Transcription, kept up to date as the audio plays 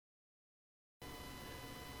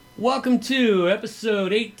Welcome to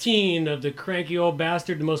episode 18 of the Cranky Old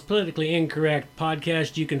Bastard, the most politically incorrect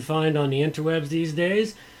podcast you can find on the interwebs these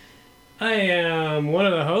days. I am one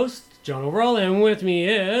of the hosts, John Overall, and with me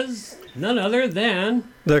is none other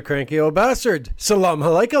than... the Cranky Old Bastard. Salam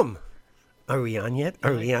alaikum. Are we on yet?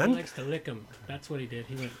 Are we on? He likes to lick him. That's what he did.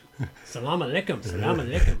 He went, salam alaikum, salam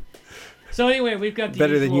alaikum. So anyway, we've got the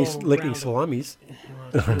better than you usual licking round salamis.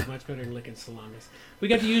 Well, it's much better than licking salamis. We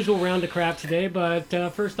got the usual round of crap today, but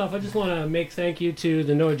first off, I just want to make thank you to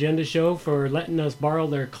the No Agenda Show for letting us borrow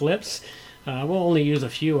their clips. We'll only use a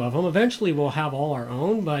few of them. Eventually, we'll have all our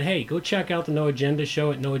own, but hey, go check out the No Agenda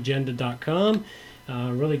Show at noagenda.com.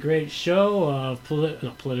 Really great show of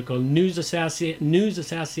political news assassination.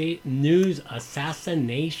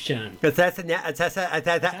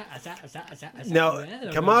 No,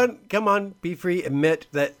 come on, be free. Admit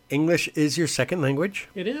that English is your second language.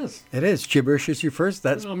 It is. It is. Gibberish is your first.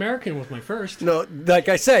 That's American was my first. No, like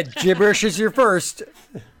I said, gibberish is your first.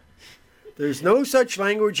 There's no such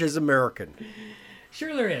language as American.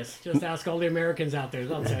 Sure there is. Just ask all the Americans out there.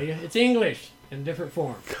 They'll tell you. It's English in different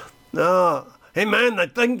form. No. Hey, man, I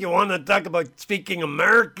think you want to talk about speaking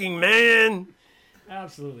American, man.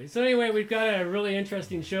 Absolutely. So anyway, we've got a really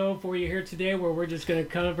interesting show for you here today where we're just going to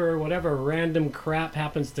cover whatever random crap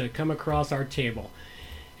happens to come across our table.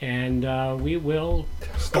 And we will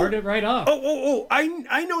start it right off.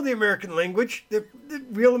 I know the American language, the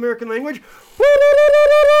real American language.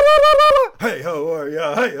 Hey, how are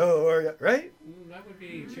ya? Hey, how are ya? Right? That would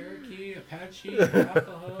be Cherokee, Apache,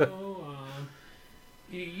 Arapaho,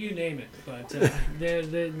 you name it. But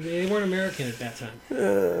they weren't American at that time.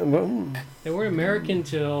 They weren't American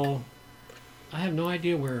till... I have no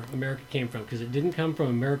idea where America came from because it didn't come from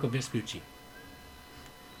Americo Vespucci.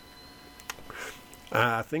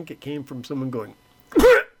 I think it came from someone going,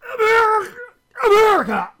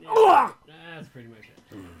 America! Yeah, that's pretty much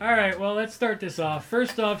it. All right, well, let's start this off.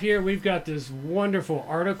 First off here, we've got this wonderful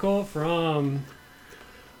article from...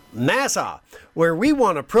 NASA, where we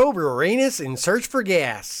want to probe Uranus and search for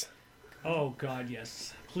gas. Oh, God,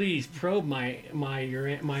 yes. Please probe my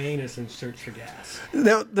anus and search for gas.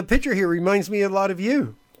 Now, the picture here reminds me a lot of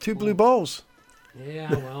you. Two blue balls.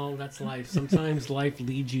 Yeah, well, that's life. Sometimes life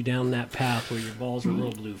leads you down that path where your balls are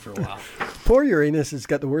real blue for a while. Poor Uranus has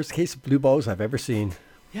got the worst case of blue balls I've ever seen.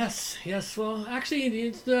 Yes. Well, actually,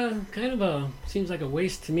 it's seems like a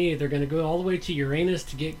waste to me. They're going to go all the way to Uranus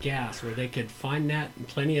to get gas, where they could find that and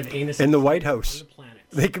plenty of anus in the White House.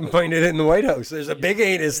 They can find it in the White House. There's a big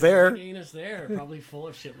anus there. Big anus there, probably full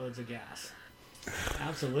of shitloads of gas.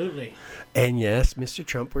 Absolutely. And yes, Mr.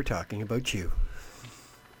 Trump, we're talking about you.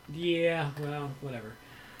 Yeah, well, whatever.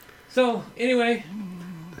 So, anyway,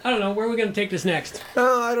 I don't know. Where are we going to take this next?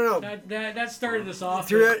 I don't know. That started us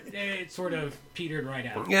off. It sort of petered right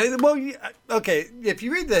out. Yeah, well, okay. If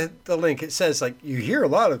you read the link, it says, like, you hear a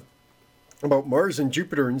lot about Mars and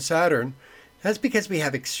Jupiter and Saturn. That's because we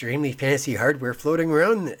have extremely fancy hardware floating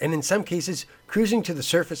around and in some cases cruising to the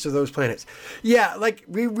surface of those planets. Yeah, like,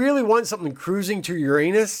 we really want something cruising to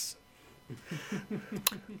Uranus.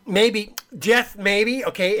 Maybe, Jeff, maybe.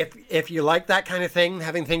 Okay, if you like that kind of thing,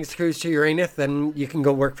 having things cruise to Uranus, then you can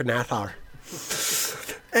go work for NASA.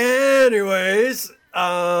 Anyways,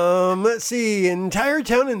 let's see. Entire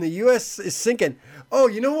town in the U.S. is sinking. Oh,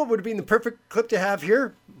 you know what would have been the perfect clip to have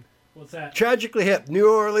here? What's that? Tragically hip. New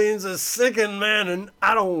Orleans is sinking, man, and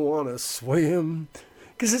I don't want to swim.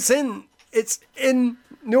 Because it's in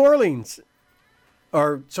New Orleans.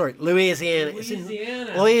 Or, sorry, Louisiana.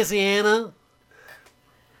 Louisiana.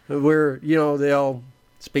 Where, they all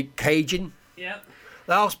speak Cajun. Yep.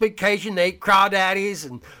 They all speak Cajun. They eat crawdaddies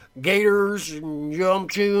and gators and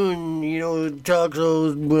yumpchu and,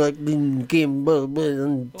 tacos.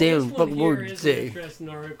 Damn fucking words. This one here is an interesting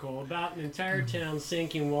article about an entire town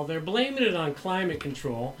sinking. Well, they're blaming it on climate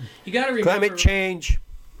control. You got to remember... Climate change.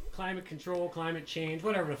 Climate control, climate change,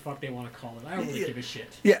 whatever the fuck they want to call it. I don't really give a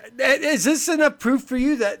shit. Yeah. Is this enough proof for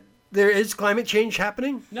you that there is climate change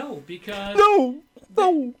happening? No, because... No.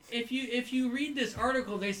 If you read this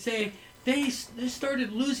article, they say they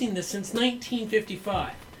started losing this since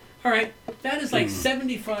 1955. All right, that is like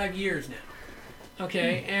 75 years now.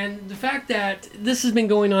 Okay, and the fact that this has been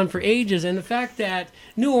going on for ages, and the fact that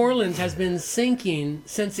New Orleans has been sinking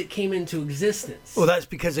since it came into existence. Well, that's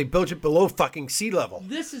because they built it below fucking sea level.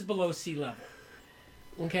 This is below sea level.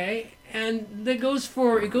 Okay, and it goes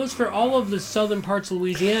for all of the southern parts of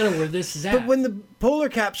Louisiana where this is at. But when the polar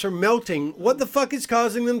caps are melting, what the fuck is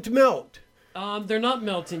causing them to melt? They're not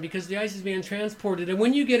melting because the ice is being transported. And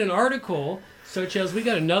when you get an article So, Chels, we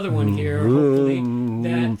got another one here, hopefully,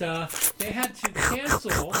 that they had to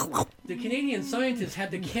cancel, the Canadian scientists had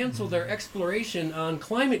to cancel their exploration on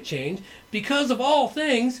climate change because of all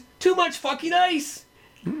things, too much fucking ice.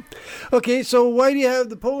 Okay, so why do you have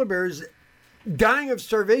the polar bears dying of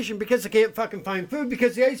starvation because they can't fucking find food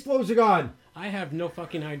because the ice floes are gone? I have no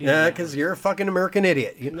fucking idea. Yeah, because you're a fucking American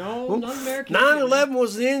idiot. No, not American. 9/11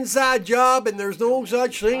 was an inside job, and there's no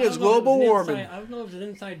such thing as global warming. I don't know if it was an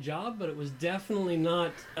inside job, but it was definitely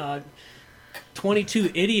not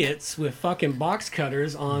 22 idiots with fucking box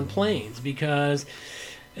cutters on planes. Because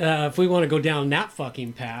if we want to go down that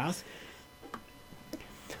fucking path,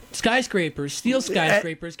 steel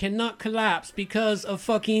skyscrapers cannot collapse because of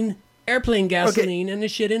fucking airplane gasoline and the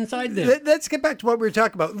shit inside them. Let's get back to what we were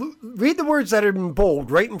talking about. Read the words that are in bold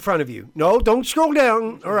right in front of you. No, don't scroll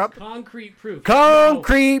down or up. Concrete proof.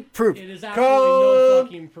 Concrete proof. It is absolutely no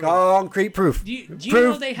fucking proof. Concrete proof. Do you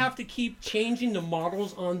know they have to keep changing the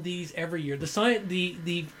models on these every year?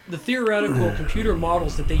 The theoretical computer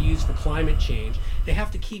models that they use for climate change, they have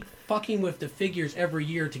to keep fucking with the figures every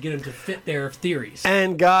year to get them to fit their theories.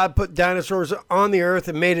 And God put dinosaurs on the earth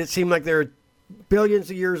and made it seem like they're billions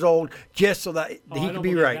of years old just so that he could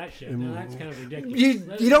be right. That shit. No, that's kind of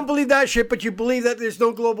ridiculous. You don't believe that shit, but you believe that there's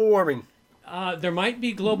no global warming. There might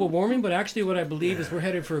be global warming, but actually what I believe is we're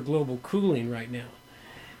headed for a global cooling right now.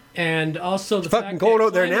 And also the it's fucking cold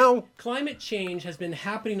out there now. Climate change has been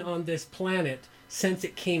happening on this planet since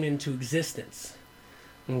it came into existence.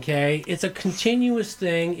 Okay? It's a continuous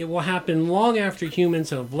thing. It will happen long after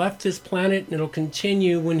humans have left this planet, and it'll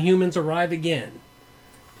continue when humans arrive again.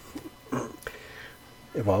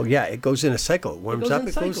 Well, yeah, it goes in a cycle. It warms up,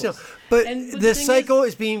 it goes down. But the the cycle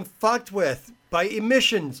is being fucked with by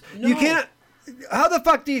emissions. No. You can't... How the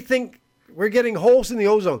fuck do you think we're getting holes in the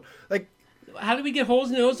ozone? Like, how do we get holes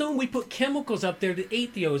in the ozone? We put chemicals up there to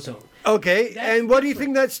eat the ozone. Okay, and what do you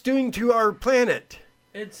think that's doing to our planet?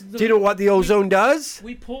 Do you know what the ozone does?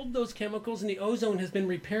 We pulled those chemicals, and the ozone has been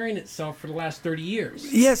repairing itself for the last 30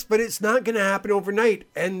 years. Yes, but it's not going to happen overnight,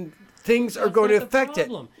 and things are going to affect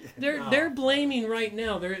it. They're blaming right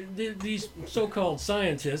now. These so-called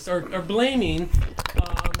scientists are blaming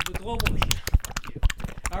the global.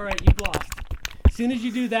 All right, you've lost. As soon as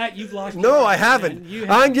you do that, you've lost. No, I haven't.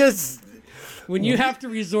 I'm just. When you have to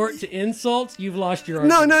resort to insults, you've lost your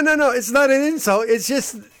argument. No. It's not an insult. It's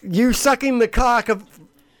just you sucking the cock of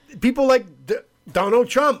people like Donald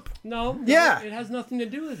Trump. No, yeah, it has nothing to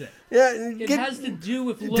do with it. Yeah, it has to do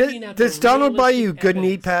with looking at. Does Donald buy you good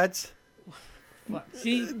knee pads?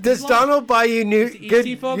 See, does Donald buy you good?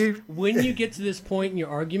 See, folks, when you get to this point in your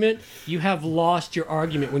argument, you have lost your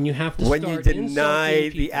argument. When you have to when start you deny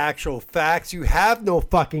the actual facts, you have no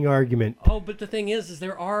fucking argument. Oh, but the thing is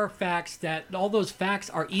there are facts that all those facts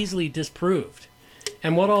are easily disproved.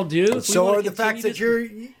 And what I'll do, so are the facts that you're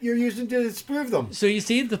using to disprove them. So you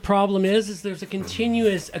see, the problem is there's a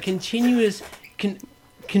continuous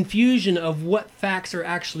confusion of what facts are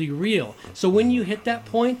actually real. So when you hit that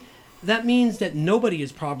point, that means that nobody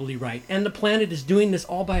is probably right, and the planet is doing this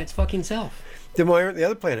all by its fucking self. Then why aren't the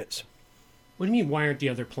other planets? What do you mean, why aren't the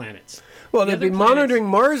other planets? Well, they've been monitoring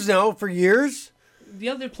Mars now for years. The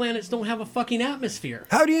other planets don't have a fucking atmosphere.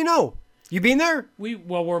 How do you know? You been there?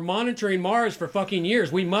 We're monitoring Mars for fucking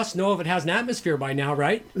years. We must know if it has an atmosphere by now,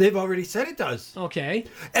 right? They've already said it does. Okay.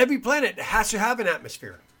 Every planet has to have an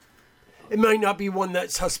atmosphere. It might not be one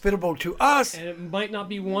that's hospitable to us. And it might not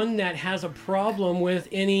be one that has a problem with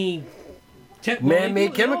any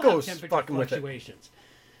man-made chemicals fucking fluctuations.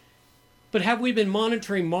 But have we been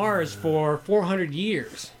monitoring Mars for 400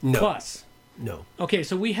 years plus? No. Okay,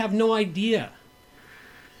 so we have no idea.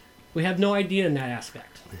 We have no idea in that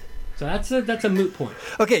aspect. So that's a moot point.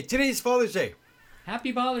 Okay, today's Father's Day.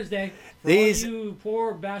 Happy Father's Day for all you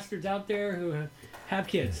poor bastards out there who have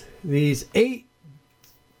kids. These 8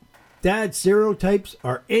 dad stereotypes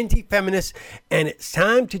are anti-feminist, and it's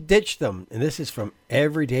time to ditch them. And this is from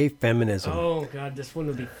Everyday Feminism. Oh, God, this one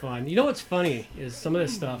will be fun. You know what's funny is some of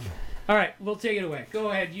this stuff. All right, we'll take it away. Go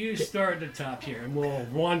ahead. You start at the top here, and we'll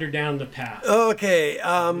wander down the path. Okay.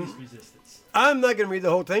 I'm not going to read the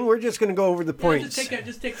whole thing. We're just going to go over the points.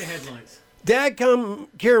 Just take the headlines. Dad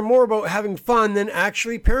care more about having fun than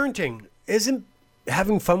actually parenting. Isn't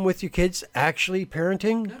having fun with your kids actually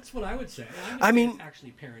parenting? That's what I would say. I mean,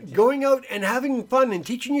 actually parenting. Going out and having fun and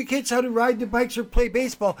teaching your kids how to ride their bikes or play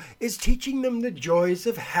baseball is teaching them the joys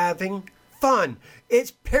of having fun.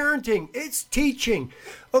 It's parenting. It's teaching.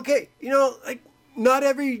 Okay, like not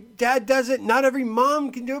every dad does it. Not every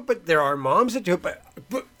mom can do it, but there are moms that do it.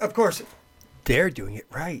 But of course, they're doing it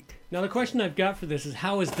right. Now, the question I've got for this is,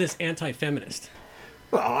 how is this anti-feminist?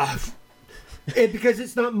 Well, Because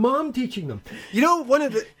it's not mom teaching them. You know, one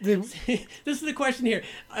of the This is the question here.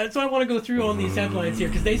 So I want to go through all these headlines here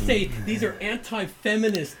because they say these are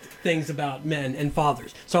anti-feminist things about men and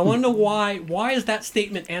fathers. So I want to know why. Why is that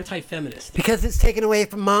statement anti-feminist? because it's taken away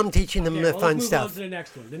from mom teaching them the fun let's move stuff. on to the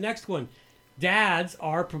next one. The next one. Dads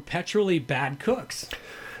are perpetually bad cooks.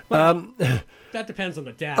 Well, that depends on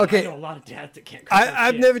the dad. Okay. I know a lot of dads that can't cook. their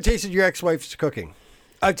I've kids. never tasted your ex-wife's cooking.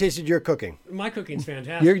 I've tasted your cooking. My cooking's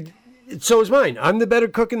fantastic. So is mine. I'm the better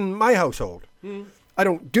cook in my household. I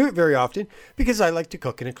don't do it very often because I like to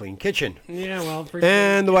cook in a clean kitchen. Yeah, well,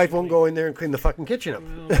 And the wife won't go in there and clean the fucking kitchen up.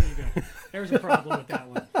 Well, there you go. There's a problem with that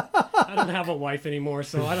one. I don't have a wife anymore,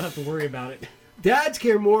 so I don't have to worry about it. Dads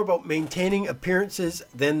care more about maintaining appearances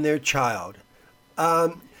than their child.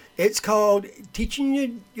 It's called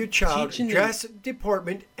teaching your child Teaching them- dress,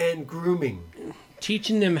 deportment, and grooming.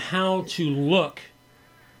 Teaching them how to look.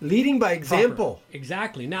 Leading by proper. example.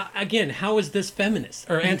 Exactly. Now, again, how is this feminist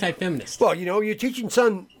or anti-feminist? Well, you know, you're teaching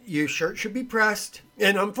son, your shirt should be pressed.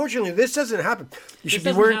 And unfortunately, this doesn't happen. You This should be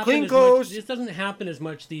doesn't wearing happen clean as clothes. Much, this doesn't happen as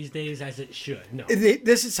much these days as it should. No.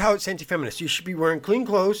 This is how it's anti-feminist. You should be wearing clean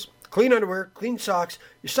clothes, clean underwear, clean socks.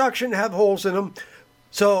 Your socks shouldn't have holes in them.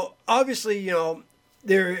 So obviously, you know,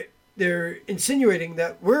 they're insinuating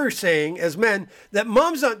that we're saying as men that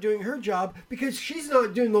mom's not doing her job because she's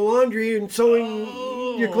not doing the laundry and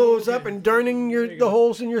sewing your clothes up and darning the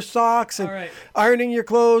holes in your socks and All right. ironing your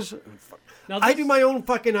clothes. Now, I do my own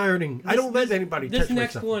fucking ironing. I don't let anybody touch This my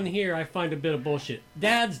next stuff. one here, I find a bit of bullshit.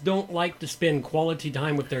 Dads don't like to spend quality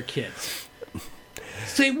time with their kids.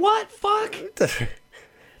 Say what? Fuck.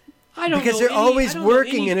 I don't Because know they're any- always I don't know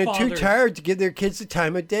working any and are too father- tired to give their kids the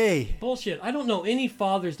time of day. Bullshit. I don't know any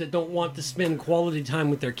fathers that don't want to spend quality time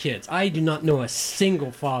with their kids. I do not know a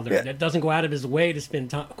single father Yeah. that doesn't go out of his way to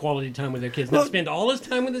spend quality time with their kids. Now, Well- spend all his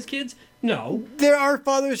time with his kids? No. There are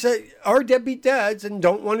fathers that are deadbeat dads and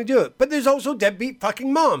don't want to do it. But there's also deadbeat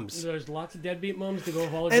fucking moms. There's lots of deadbeat moms to go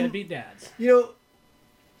follow And- deadbeat dads. You know,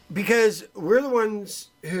 because we're the ones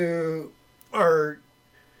who are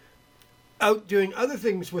out doing other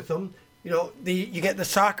things with them. You know, you get the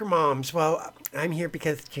soccer moms. Well, I'm here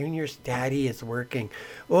because Junior's daddy is working.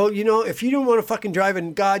 Well, you know, if you don't want to fucking drive a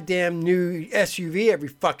goddamn new SUV every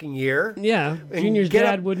fucking year. Yeah, And Junior's get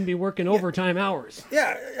dad up- wouldn't be working overtime hours.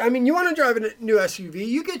 Yeah, I mean, you want to drive a new SUV,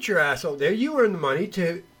 you get your ass out there. You earn the money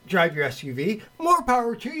to drive your SUV. More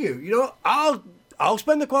power to you. You know, I'll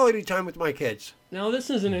spend the quality time with my kids. Now, this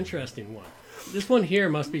is an interesting one. This one here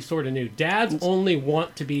must be sort of new. Dads only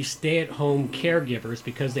want to be stay-at-home caregivers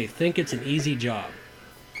because they think it's an easy job.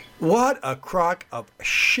 What a crock of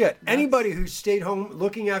shit. Anybody who's stayed home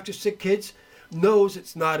looking after sick kids knows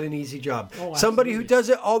it's not an easy job. Oh, Somebody who absolutely. does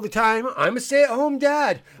it all the time, I'm a stay-at-home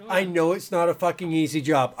dad. I know it's not a fucking easy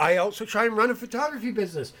job. I also try and run a photography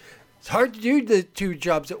business. It's hard to do the two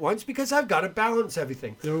jobs at once because I've got to balance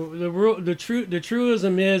everything. The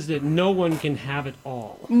truism is that no one can have it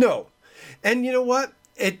all. No. And you know what?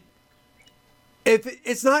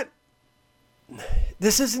 It's not.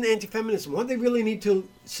 This isn't anti-feminism. What they really need to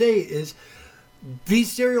say is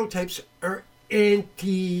these stereotypes are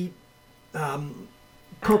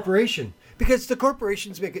anti-corporation because the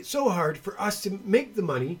corporations make it so hard for us to make the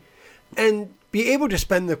money and be able to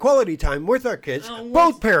spend the quality time with our kids,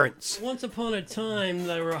 both parents. Once upon a time,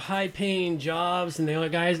 there were high-paying jobs, and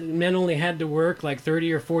men only had to work like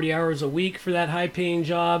 30 or 40 hours a week for that high-paying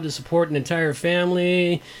job to support an entire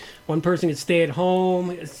family. One person could stay at home.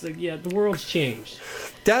 It's like, yeah, the world's changed.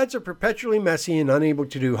 Dads are perpetually messy and unable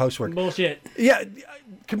to do housework. Bullshit. Yeah,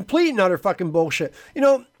 complete and utter fucking bullshit. You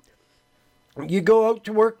know, you go out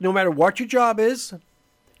to work no matter what your job is.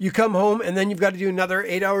 You come home and then you've got to do another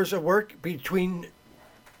 8 hours of work between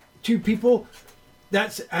two people.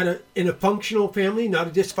 That's in a functional family, not a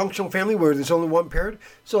dysfunctional family where there's only one parent.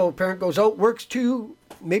 So a parent goes out, works 2,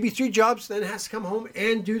 maybe 3 jobs, then has to come home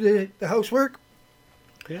and do the housework.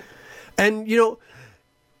 Yeah. And, you know,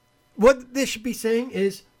 what they should be saying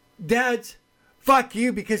is, dads, fuck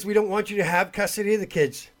you because we don't want you to have custody of the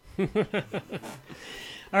kids.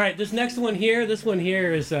 All right, this next one here, is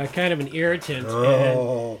kind of an irritant.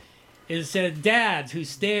 Oh. And it said, dads who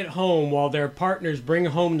stay at home while their partners bring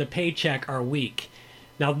home the paycheck are weak.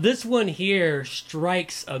 Now, this one here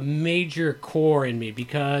strikes a major core in me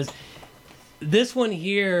because this one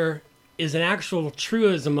here is an actual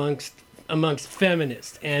truism amongst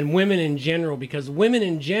feminists and women in general, because women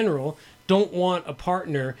in general don't want a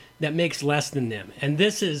partner that makes less than them. And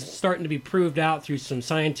this is starting to be proved out through some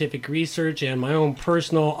scientific research and my own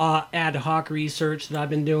personal ad hoc research that I've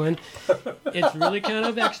been doing. It's really kind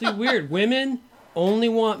of actually weird. Women only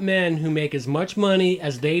want men who make as much money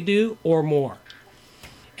as they do or more.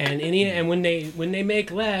 and when they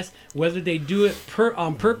make less, whether they do it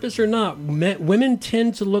on purpose or not, women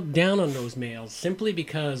tend to look down on those males simply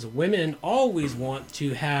because women always want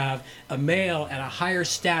to have a male at a higher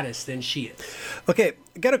status than she is. Okay,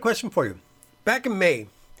 I got a question for you. Back in May,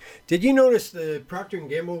 did you notice the Procter &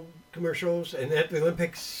 Gamble commercials and at the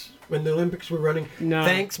Olympics, when the Olympics were running? No.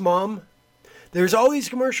 Thanks, Mom. There's all these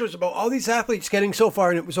commercials about all these athletes getting so far,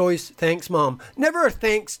 and it was always, thanks, Mom. Never a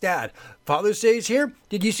thanks, Dad. Father's Day is here.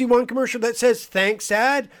 Did you see one commercial that says, thanks,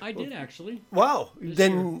 Dad? I did, actually. Wow.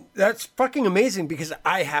 Then that's fucking amazing because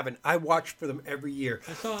I haven't. I watch for them every year.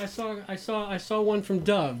 I saw one from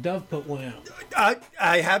Dove. Dove put one out.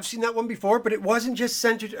 I have seen that one before, but it wasn't just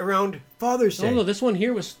centered around Father's Day. Oh, no, this one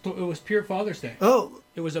here was pure Father's Day. Oh.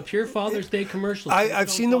 It was a pure Father's Day commercial. I've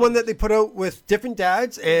seen the one that they put out with different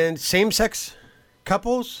dads and same-sex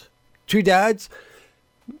couples, 2 dads.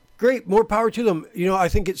 Great, more power to them. You know, I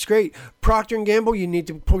think it's great. Procter & Gamble, you need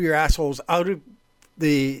to pull your assholes out of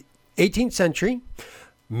the 18th century,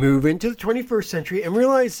 move into the 21st century, and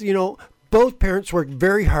realize, you know, both parents work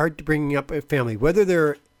very hard to bring up a family, whether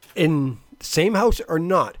they're in the same house or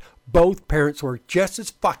not. Both parents work just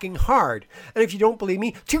as fucking hard. And if you don't believe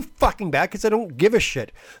me, too fucking bad, because I don't give a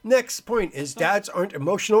shit. Next point is dads aren't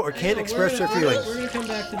emotional or can't express their feelings. We're going to come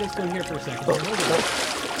back to this one here for a second.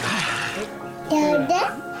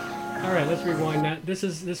 All right, let's rewind that. This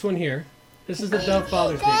is this one here. This is the Dove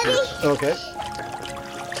Father's Day commercial. Okay.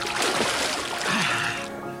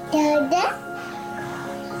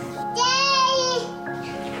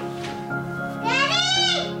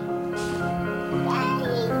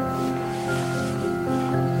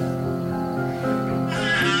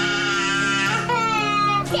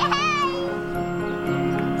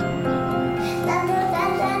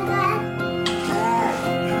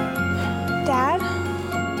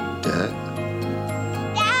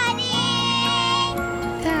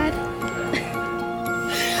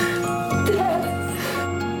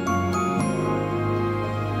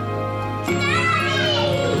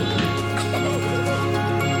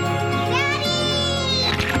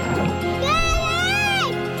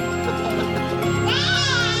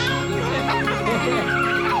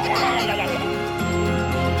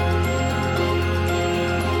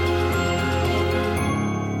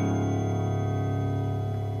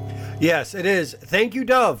 Yes, it is. Thank you,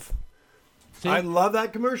 Dove. See? I love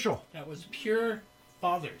that commercial. That was pure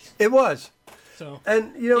fathers. It was. So,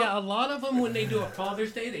 and you know, yeah, a lot of them when they do a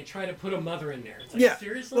Father's Day, they try to put a mother in there. It's like, yeah,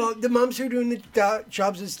 seriously? well, the moms who are doing the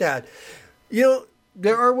jobs as dad. You know,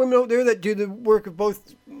 there are women out there that do the work of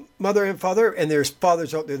both mother and father, and there's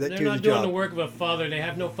fathers out there that do the job. They're not doing the work of a father. They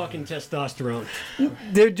have no fucking testosterone.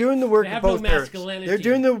 They're doing the work They of have both no parents. masculinity. They're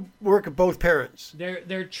doing the work of both parents.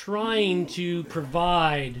 They're trying to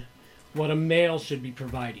provide what a male should be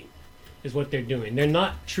providing, is what they're doing. They're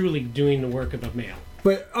not truly doing the work of a male.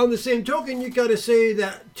 But on the same token, you got to say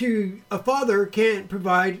that a father can't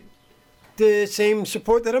provide the same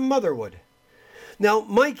support that a mother would. Now,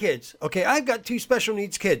 my kids, okay, I've got 2 special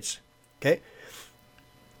needs kids, okay?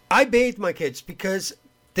 I bathe my kids because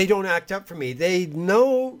they don't act up for me. They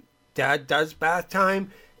know Dad does bath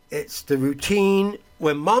time. It's the routine.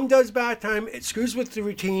 When Mom does bath time, it screws with the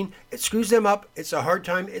routine. It screws them up. It's a hard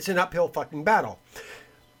time. It's an uphill fucking battle.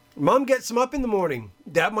 Mom gets them up in the morning.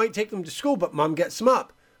 Dad might take them to school, but Mom gets them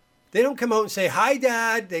up. They don't come out and say, hi,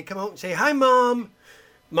 Dad. They come out and say, hi, Mom.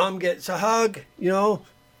 Mom gets a hug, you know.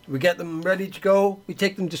 We get them ready to go. We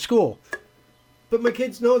take them to school. But my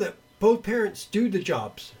kids know that both parents do the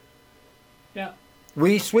jobs. Yeah.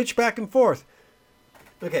 We switch back and forth.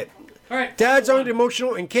 Okay. All right. Dads aren't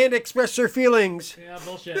emotional and can't express their feelings. Yeah,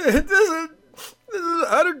 bullshit. This is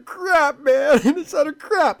utter crap, man. It's utter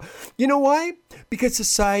crap. You know why? Because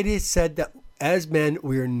society has said that as men,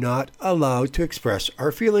 we are not allowed to express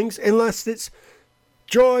our feelings unless it's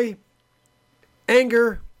joy,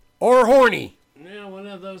 anger, or horny. Yeah, one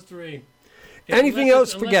of those 3. Anything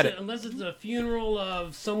else, forget it. Unless it's a funeral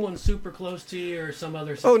of someone super close to you or some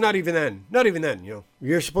other... Oh, not even then. Not even then, you know.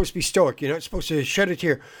 You're supposed to be stoic. You're not supposed to shed a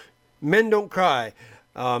tear. Men don't cry.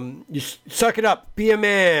 You suck it up. Be a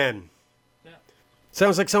man. Yeah.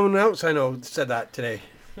 Sounds like someone else I know said that today.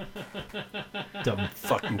 Dumb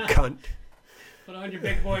fucking cunt. Put on your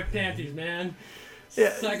big boy panties, man.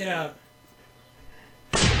 Yeah. Suck it out.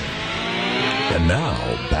 And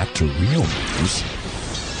now, back to real news.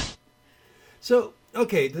 So,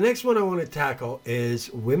 okay, the next one I want to tackle is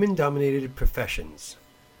women-dominated professions.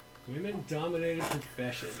 Women-dominated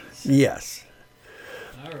professions. Yes.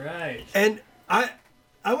 All right. And I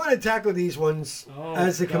want to tackle these ones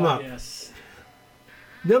as they come up. Yes.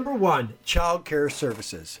 Number 1, child care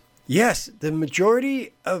services. Yes, the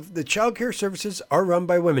majority of the child care services are run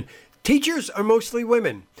by women. Teachers are mostly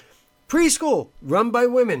women. Preschool, run by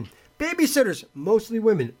women. Babysitters, mostly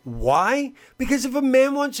women. Why? Because if a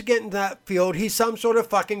man wants to get into that field, he's some sort of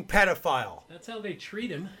fucking pedophile. That's how they treat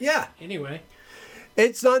him. Yeah. Anyway.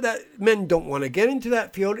 It's not that men don't want to get into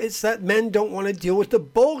that field. It's that men don't want to deal with the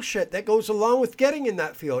bullshit that goes along with getting in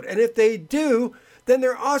that field. And if they do, then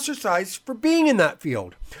they're ostracized for being in that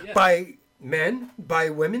field. Yeah. By men, by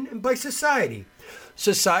women, and by society.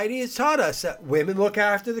 Society has taught us that women look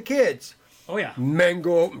after the kids. Oh, yeah. Men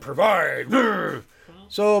go out and provide.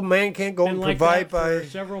 So man can't go and provide for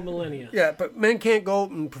several millennia. Yeah, but men can't go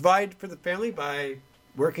out and provide for the family by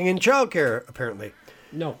working in childcare, apparently.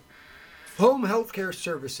 No. Home health care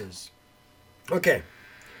services. Okay.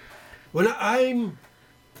 When I'm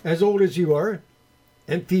as old as you are,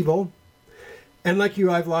 and feeble, and like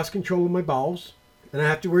you, I've lost control of my bowels, and I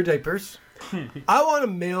have to wear diapers, I want a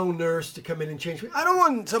male nurse to come in and change me. I don't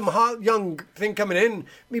want some hot young thing coming in,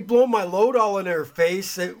 me blowing my load all in her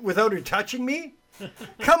face without her touching me.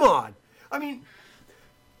 Come on. I mean,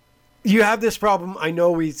 you have this problem. I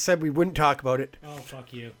know we said we wouldn't talk about it. Oh,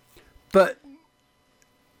 fuck you. But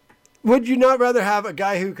would you not rather have a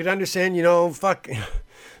guy who could understand, fuck,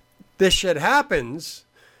 this shit happens,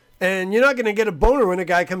 and you're not going to get a boner when a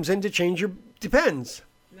guy comes in to change your Depends.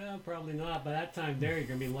 No, probably not. By that time there, you're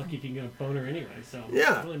going to be lucky if you can get a boner anyway. So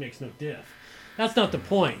yeah. It really makes no diff. That's not the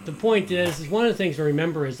point. The point is one of the things to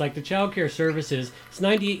remember is like the child care services, it's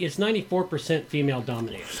 94% female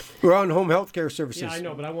dominated. We're on home health care services. Yeah, I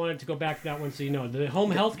know, but I wanted to go back to that one so you know. The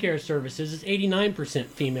home health care services is 89%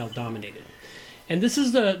 female dominated. And this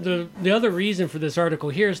is the other reason for this article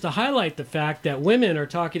here is to highlight the fact that women are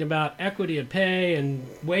talking about equity of pay and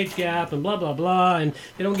wage gap and blah, blah, blah, and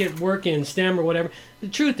they don't get work in STEM or whatever. The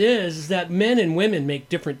truth is that men and women make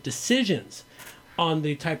different decisions on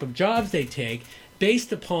the type of jobs they take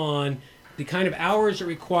based upon the kind of hours it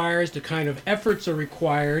requires, the kind of efforts are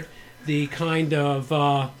required, the kind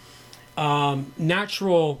of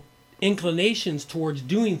natural inclinations towards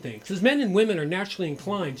doing things. Because men and women are naturally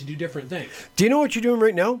inclined to do different things. Do you know what you're doing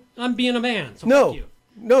right now? I'm being a man, so no. fuck you.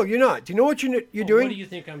 No, you're not. Do you know what you're doing? What do you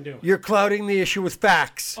think I'm doing? You're clouding the issue with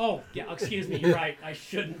facts. Oh, yeah, excuse me, you're right. I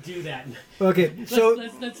shouldn't do that. Okay, so...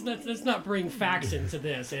 Let's not bring facts into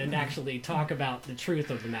this and actually talk about the truth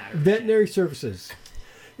of the matter. Veterinary services.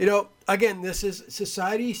 You know, again, this is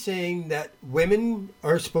society saying that women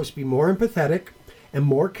are supposed to be more empathetic and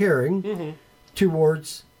more caring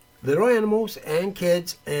towards little animals and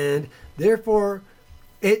kids, and therefore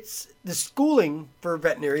it's the schooling for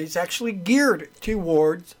veterinary is actually geared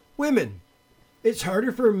towards women. It's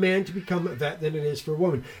harder for a man to become a vet than it is for a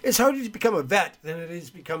woman. It's harder to become a vet than it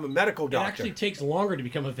is to become a medical doctor. It actually takes longer to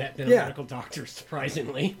become a vet than a medical doctor,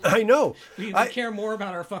 surprisingly. I know. We care more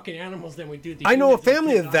about our fucking animals than we do the I know a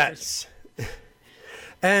family of vets.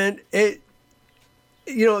 And it,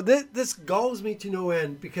 this galls me to no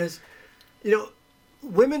end because,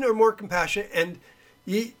 women are more compassionate, and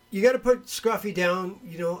you got to put Scruffy down.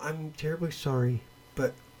 I'm terribly sorry,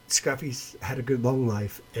 but Scruffy's had a good long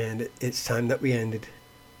life, and it's time that we ended.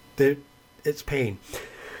 It's pain.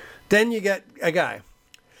 Then you get a guy.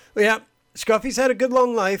 Well, yeah, Scruffy's had a good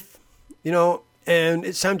long life, and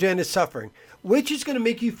it's time to end his suffering. Which is going to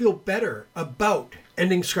make you feel better about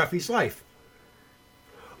ending Scruffy's life?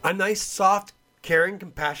 A nice, soft, caring,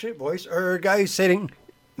 compassionate voice, or a guy who's saying,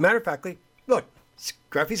 matter of factly, look,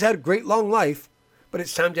 Scruffy's had a great long life, but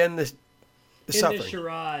it's time to end the suffering. In the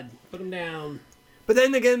charade. Put him down. But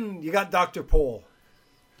then again, you got Dr. Pole.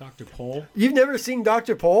 Dr. Pole? You've never seen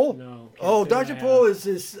Dr. Pole? No. Oh, Dr. Pole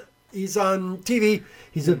he's on TV.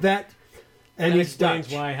 He's a vet, and he's Dutch. That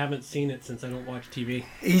explains why I haven't seen it since I don't watch TV.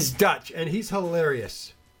 He's Dutch, and he's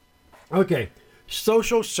hilarious. Okay,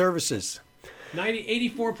 social services.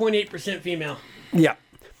 84.8% female. Yeah.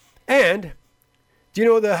 And do you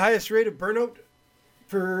know the highest rate of burnout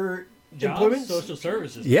for Jobs, employment? social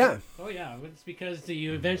services. Yeah. Oh, yeah. It's because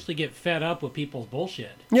you eventually get fed up with people's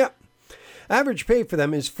bullshit. Yeah. Average pay for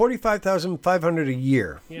them is $45,500 a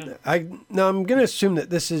year. Yeah. Now, I'm going to assume that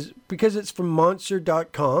this is, because it's from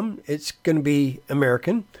monster.com, it's going to be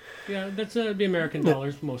American. Yeah, that's be American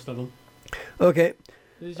dollars, most of them. Okay.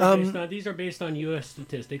 These are based on U.S.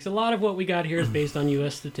 statistics. A lot of what we got here is based on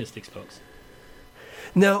U.S. statistics, folks.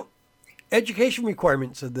 Now, education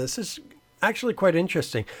requirements of this is actually quite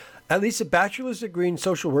interesting. At least a bachelor's degree in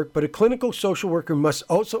social work, but a clinical social worker must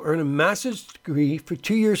also earn a master's degree for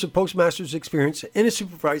 2 years of postmaster's experience in a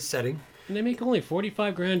supervised setting. And they make only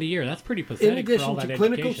 $45,000 a year. That's pretty pathetic. In addition to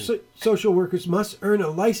clinical social workers must earn a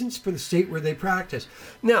license for the state where they practice.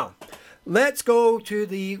 Now, let's go to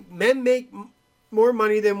the men make more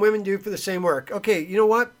money than women do for the same work. Okay, you know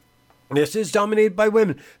what? This is dominated by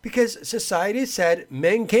women because society has said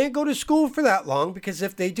men can't go to school for that long because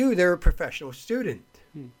if they do, they're a professional student.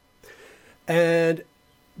 And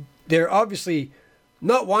they're obviously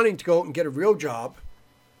not wanting to go out and get a real job.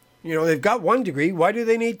 You know, they've got one degree. Why do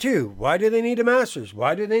they need two? Why do they need a master's?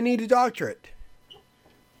 Why do they need a doctorate?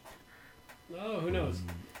 Oh, who knows?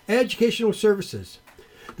 Educational services.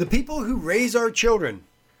 The people who raise our children.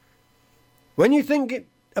 When you think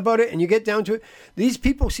about it and you get down to it, these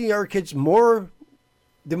people see our kids more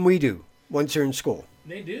than we do once they're in school.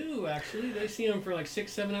 They do, actually. They see them for like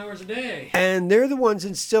 6-7 hours a day. And they're the ones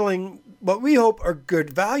instilling what we hope are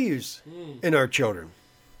good values in our children.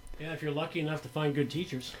 Yeah, if you're lucky enough to find good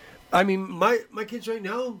teachers. I mean, my kids right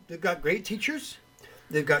now, they've got great teachers.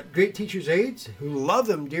 They've got great teachers' aides who love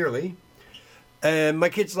them dearly. And my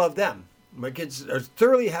kids love them. My kids are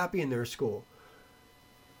thoroughly happy in their school.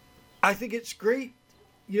 I think it's great.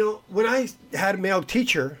 You know, when I had a male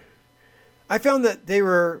teacher, I found that they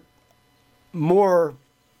were more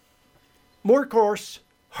coarse,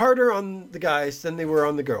 harder on the guys than they were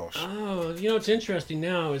on the girls. Oh, you know what's interesting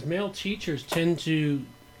now is male teachers tend to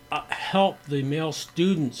help the male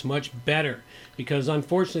students much better because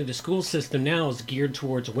unfortunately the school system now is geared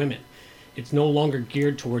towards women. It's no longer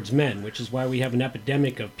geared towards men, which is why we have an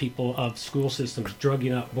epidemic of school systems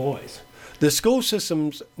drugging up boys. The school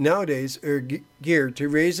systems nowadays are geared to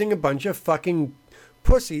raising a bunch of fucking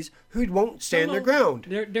pussies who won't stand their ground.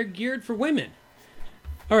 They're geared for women.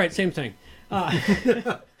 All right, same thing.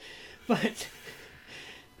 But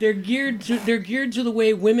they're geared to the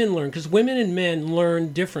way women learn because women and men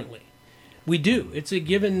learn differently. We do. It's a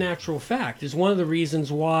given natural fact. It's one of the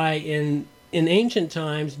reasons why in ancient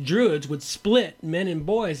times druids would split men and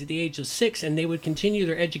boys at the age of 6 and they would continue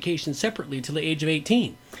their education separately till the age of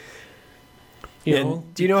 18. You know,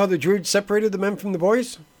 do you know how the druids separated the men from the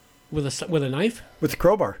boys? With a knife? With a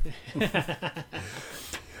crowbar.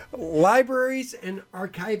 Libraries and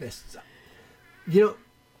archivists. You know,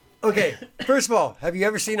 okay, first of all, have you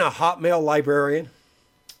ever seen a hot male librarian?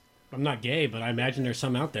 I'm not gay, but I imagine there's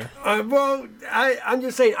some out there. Well, I'm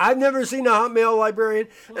just saying, I've never seen a hot male librarian,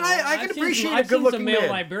 and I can appreciate a good-looking man. I've seen some male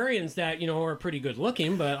librarians that, are pretty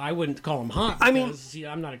good-looking, but I wouldn't call them hot because,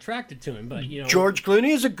 I'm not attracted to him, but, George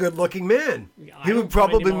Clooney is a good-looking man. He would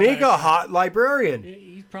probably make a hot librarian.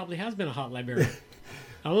 He probably has been a hot librarian.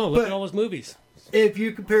 I don't know, look at all his movies. If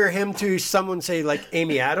you compare him to someone, say, like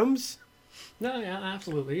Amy Adams... No, yeah,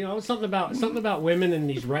 absolutely. Something about women in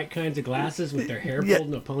these right kinds of glasses with their hair pulled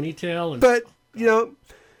in a ponytail. But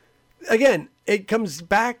again, it comes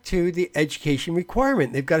back to the education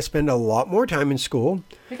requirement. They've got to spend a lot more time in school.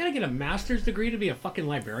 They got to get a master's degree to be a fucking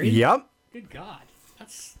librarian. Yep. Good God,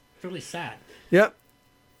 that's really sad. Yep.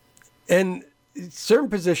 And certain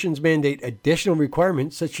positions mandate additional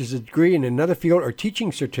requirements, such as a degree in another field or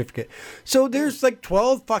teaching certificate. So there's like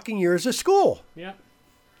 12 fucking years of school. Yep.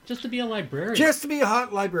 Just to be a librarian. Just to be a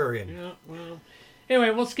hot librarian. Yeah, well. Anyway,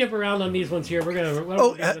 we'll skip around on these ones here. We're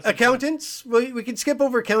gonna. Accountants? We can skip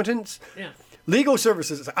over accountants. Yeah. Legal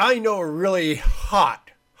services, I know, are really hot,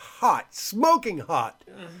 smoking hot.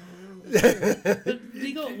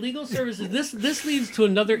 Legal services. This leads to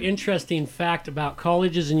another interesting fact about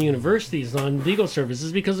colleges and universities on legal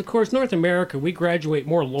services because, of course, North America, we graduate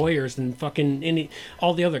more lawyers than fucking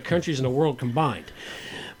all the other countries in the world combined.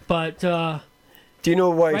 But. Do you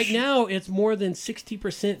know why? Right now, it's more than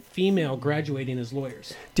 60% female graduating as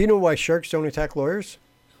lawyers. Do you know why sharks don't attack lawyers?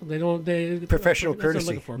 They don't. Professional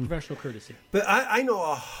courtesy. Professional courtesy. But I know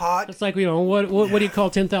a hot. It's like what do you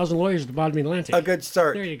call 10,000 lawyers at the bottom of the Atlantic? A good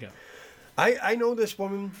start. There you go. I know this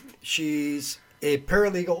woman. She's a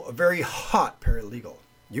paralegal, a very hot paralegal.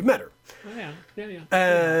 You've met her. Oh, yeah.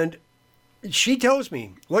 And she tells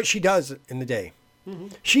me what she does in the day. Mm-hmm.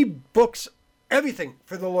 She books everything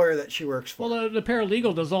for the lawyer that she works for. Well, the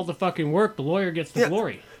paralegal does all the fucking work. The lawyer gets the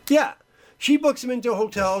glory. Yeah. She books him into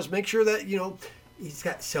hotels, make sure that, he's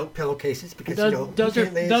got silk pillowcases because,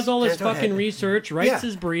 does all his fucking research, writes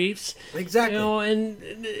his briefs. Exactly.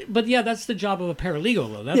 But that's the job of a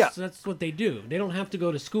paralegal, though. That's what they do. They don't have to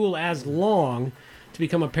go to school as long to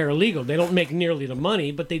become a paralegal. They don't make nearly the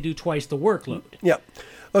money, but they do twice the workload. Yeah.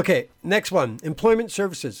 Okay, next one. Employment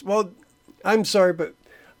services. Well, I'm sorry, but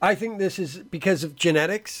I think this is because of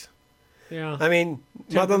genetics. Yeah. I mean,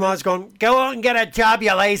 mother-in-law's going, go out and get a job,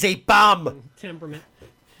 you lazy bum. Temperament.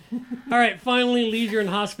 All right, finally, leisure and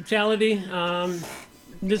hospitality.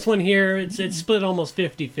 This one here, it's split almost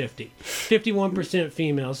 50-50. 51%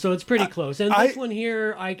 female, so it's pretty close. And this one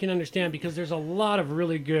here, I can understand because there's a lot of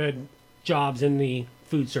really good jobs in the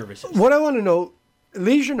food services. What I want to know,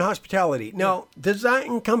 leisure and hospitality. Now, does that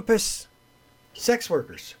encompass Sex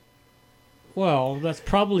workers. Well, that's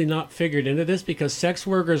probably not figured into this because sex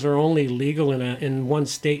workers are only legal in one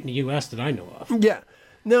state in the U.S. that I know of. Yeah.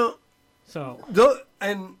 No. So.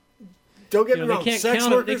 And don't get me wrong. Sex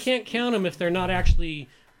workers. They can't count them if they're not actually,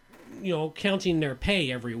 counting their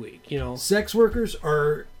pay every week. Sex workers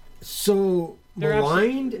are so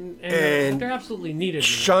maligned and they're absolutely needed.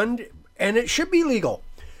 Shunned, and it should be legal,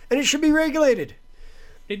 and it should be regulated.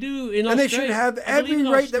 They do in and Australia. They should have every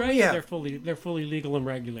right that we have. They're fully legal and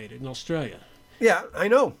regulated in Australia. Yeah, I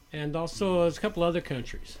know. And also, there's a couple other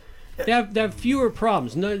countries. They have fewer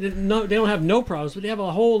problems. No, they don't have no problems, but they have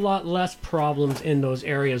a whole lot less problems in those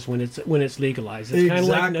areas when it's legalized. It's kind of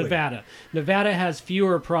like Nevada. Nevada has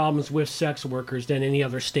fewer problems with sex workers than any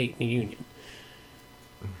other state in the union.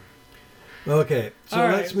 Okay, so all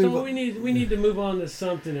right, let's move on. We need to move on to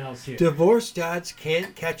something else here. Divorced dads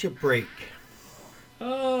can't catch a break.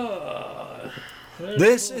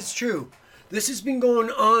 This is true. This has been going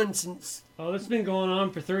on since... Oh, this has been going on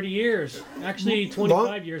for 30 years. Actually,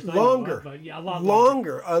 25 years. Longer. But yeah, a lot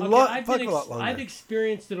longer. longer. A lot longer. I've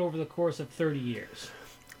experienced it over the course of 30 years.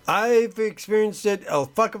 I've experienced it a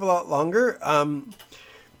fuck of a lot longer.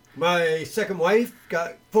 My second wife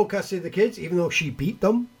got full custody of the kids, even though she beat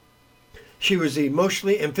them. She was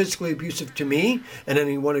emotionally and physically abusive to me. And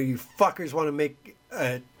any one of you fuckers want to make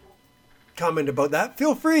a comment about that,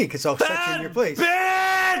 feel free, because I'll set you in your place.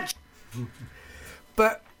 Bitch!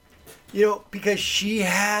 But, because she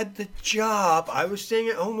had the job, I was staying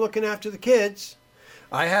at home looking after the kids.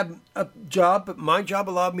 I had a job, but my job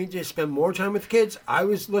allowed me to spend more time with the kids. I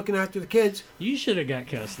was looking after the kids. You should have got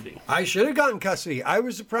custody. I should have gotten custody. I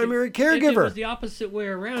was the primary caregiver. If it was the opposite way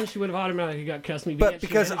around, she would have automatically got custody. But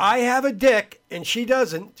because I have a dick and she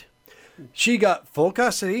doesn't, she got full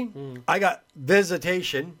custody. I got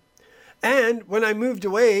visitation. And when I moved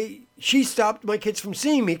away, she stopped my kids from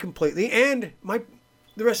seeing me completely and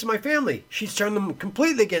the rest of my family. She's turned them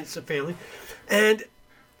completely against the family. And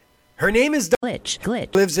her name is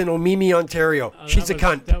Glitch. Lives in Omemee, Ontario. She's a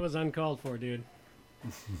cunt. That was uncalled for, dude.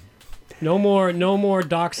 No more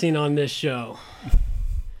doxing on this show.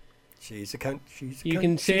 She's a cunt. You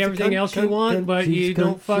can say everything else you want, but you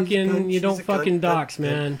don't fucking dox,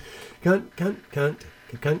 man. Cunt.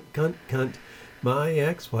 My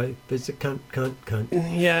ex-wife is a cunt.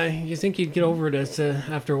 Yeah, you think you'd get over it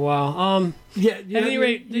after a while. Yeah, at any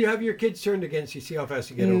rate, you have your kids turned against you, see how fast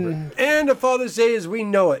you get over it. And a Father's Day as we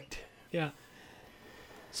know it. Yeah.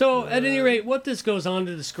 So, at any rate, what this goes on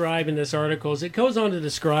to describe in this article is it goes on to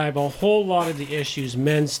describe a whole lot of the issues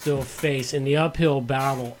men still face in the uphill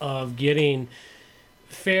battle of getting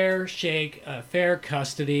fair shake, fair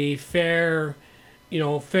custody, fair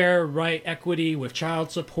right equity with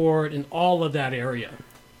child support and all of that area.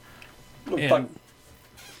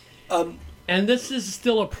 And this is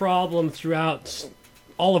still a problem throughout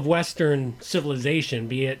all of Western civilization,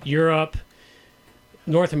 be it Europe,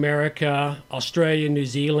 North America, Australia, New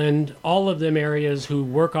Zealand, all of them areas who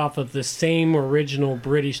work off of the same original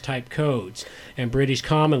British type codes and British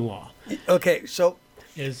common law. Okay, so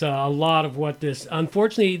is a lot of what this...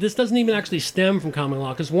 Unfortunately, this doesn't even actually stem from common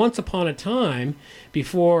law, because once upon a time,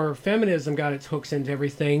 before feminism got its hooks into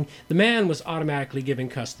everything, the man was automatically given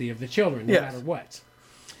custody of the children, no matter what.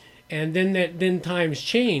 And then times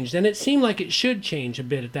changed, and it seemed like it should change a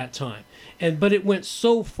bit at that time. But it went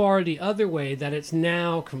so far the other way that it's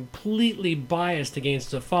now completely biased against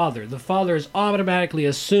the father. The father is automatically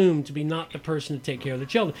assumed to be not the person to take care of the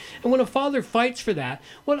children. And when a father fights for that,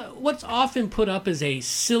 what's often put up as a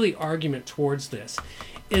silly argument towards this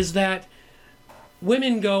is that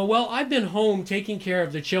women go, well, I've been home taking care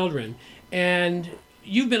of the children, and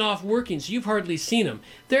you've been off working, so you've hardly seen them,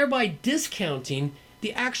 thereby discounting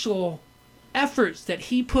the actual efforts that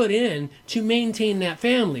he put in to maintain that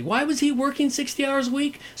family. Why was he working 60 hours a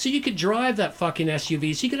week? So you could drive that fucking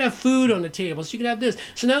SUV, so you could have food on the table, so you could have this.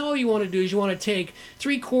 So now all you want to do is you want to take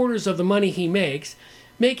 3/4 of the money he makes,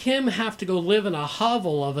 make him have to go live in a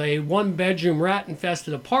hovel of a one-bedroom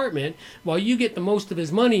rat-infested apartment while you get the most of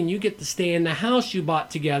his money and you get to stay in the house you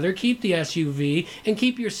bought together, keep the SUV, and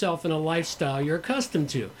keep yourself in a lifestyle you're accustomed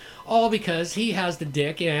to. All because he has the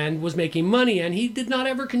dick and was making money, and he did not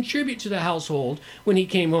ever contribute to the household when he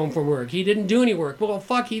came home from work. He didn't do any work. Well,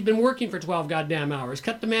 fuck, he'd been working for 12 goddamn hours.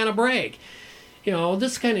 Cut the man a break.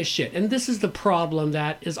 This kind of shit. And this is the problem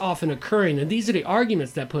that is often occurring. And these are the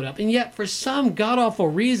arguments that put up. And yet, for some god-awful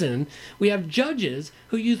reason, we have judges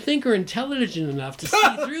who you think are intelligent enough to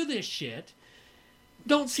see through this shit,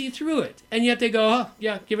 don't see through it. And yet they go, oh,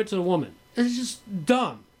 yeah, give it to the woman. It's just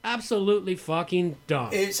dumb. Absolutely fucking dumb.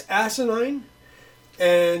 It's asinine.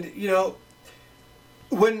 And,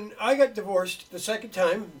 when I got divorced the second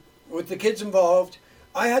time, with the kids involved,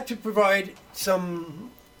 I had to provide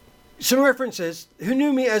some references who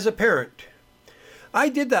knew me as a parent. I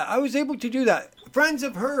did that. I was able to do that. Friends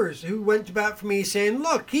of hers who went to bat for me saying,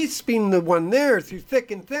 look, he's been the one there through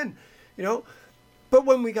thick and thin, you know. But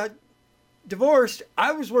when we got divorced,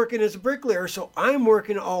 I was working as a bricklayer, so I'm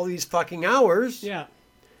working all these fucking hours. Yeah.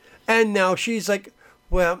 And now she's like,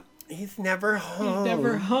 well, he's never home. He's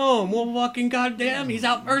never home. Well, fucking goddamn, he's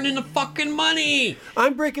out earning the fucking money.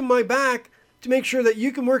 I'm breaking my back to make sure that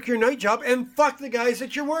you can work your night job and fuck the guys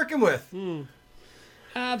that you're working with.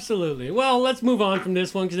 Absolutely. Well, let's move on from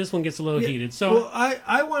this one because this one gets a little heated. So, well,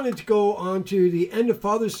 I wanted to go on to the end of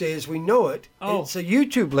Father's Day as we know it. Oh. It's a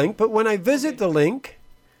YouTube link, but when I visit the link,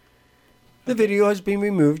 the video has been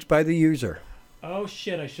removed by the user. oh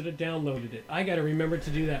shit, I should have downloaded it. I got to remember to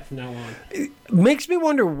do that from now on. It makes me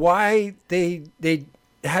wonder why they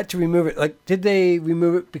had to remove it. Like, did they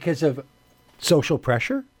remove it because of social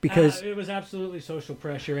pressure? Because it was absolutely social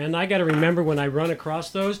pressure, and I got to remember when I run across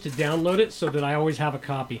those to download it so that I always have a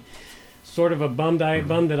copy. Sort of a bummed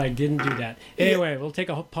that I didn't do that. Anyway, we'll take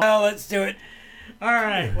a pause. well, let's do it. All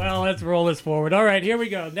right, well, let's roll this forward. All right, here we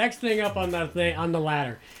go. Next thing up on the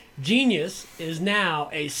ladder. Genius is now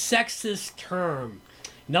a sexist term.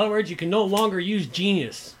 In other words, you can no longer use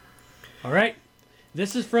genius. All right?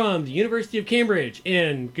 This is from the University of Cambridge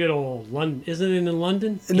in good old London. Isn't it in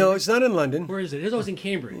London? No, it's not in London. Where is it? It's in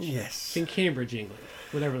Cambridge. Yes. It's in Cambridge, England.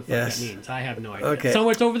 Whatever the fuck Yes. that means. I have no idea. Okay.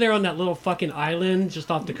 Somewhere it's over there on that little fucking island just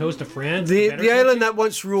off the coast of France. The island that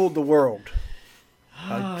once ruled the world.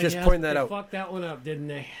 Just yes, point that they out. fucked that one up, didn't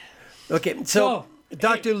they? Okay, so Oh,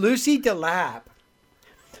 Dr. Lucy DeLapp,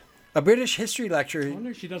 a British history lecturer. I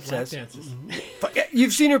wonder if she does says- lap dances.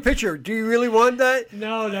 You've seen her picture. Do you really want that?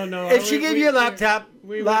 No. If she gave you a lap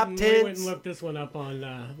we dance, wouldn't look this one up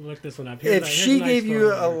on. Look this one up. if she gave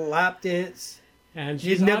you a lap dance, and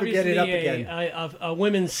you'd she's never get it up obviously again. a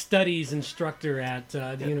women's studies instructor at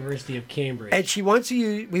the University of Cambridge. And she wants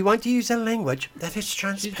to we want to use a language that is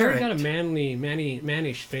She's very got a transparent.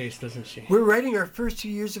 mannish face, doesn't she? We're writing our first 2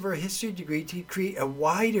 years of our history degree to create a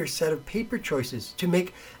wider set of paper choices to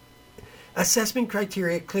make assessment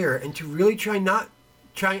criteria clearer and to really try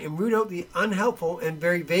and root out the unhelpful and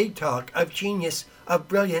very vague talk of genius, of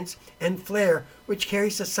brilliance, and flair, which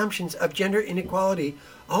carries assumptions of gender inequality,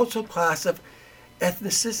 also class of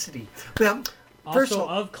ethnicity. Well, first Also of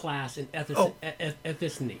all, of class and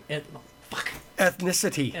ethnicity.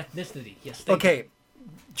 ethnicity. Ethnicity. Yes. thank Okay,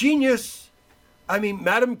 genius. I mean,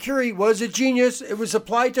 Madame Curie was a genius. It was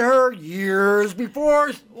applied to her years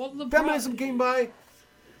before Well, the feminism came by.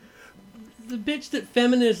 the bitch that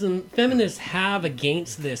feminists have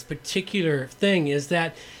against this particular thing is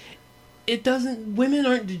that women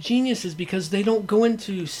aren't the geniuses because they don't go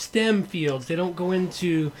into STEM fields. They don't go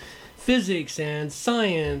into physics and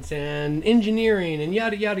science and engineering and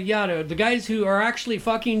yada yada yada. The guys who are actually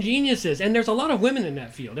fucking geniuses, and there's a lot of women in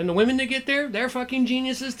that field, and the women that get there, they're fucking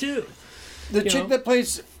geniuses too. The chick that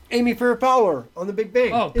plays Amy Farrah Fowler on The Big Bang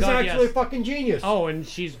is God, actually yes. a fucking genius. Oh, and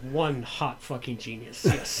she's one hot fucking genius.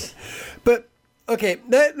 Yes. But, okay,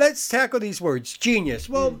 let's tackle these words. Genius.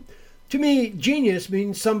 Well, to me, genius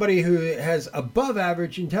means somebody who has above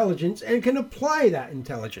average intelligence and can apply that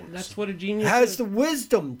intelligence. That's what a genius has is. the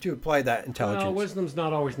wisdom to apply that intelligence. Well, wisdom's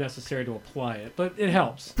not always necessary to apply it, but it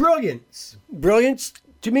helps. Brilliance. Brilliance,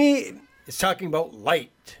 to me, is talking about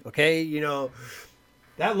light, okay? You know,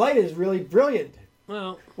 that light is really brilliant.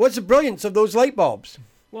 Well, What's the brilliance of those light bulbs?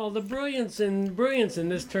 the brilliance in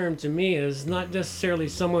this term to me is not necessarily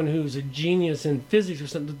someone who's a genius in physics or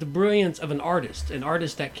something. The brilliance of an artist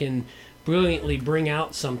that can brilliantly bring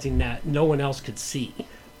out something that no one else could see.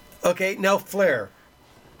 Okay, now flair.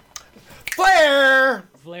 Flair!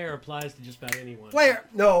 Flair applies to just about anyone. Flair!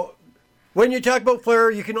 No, when you talk about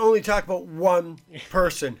flair, you can only talk about one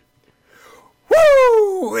person.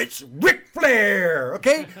 Woo! It's Ric Flair.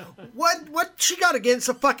 Okay, what she got against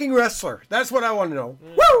a fucking wrestler? That's what I want to know.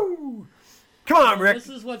 Woo! Come on, Rick. This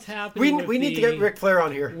is what's happening. We need to get Ric Flair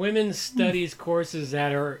on here. Women's studies courses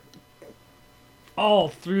that are all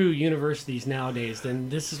through universities nowadays, and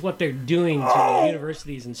this is what they're doing to the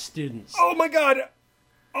universities and students. Oh my God!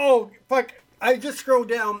 Oh fuck! I just scrolled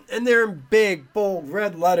down, and they're in big, bold,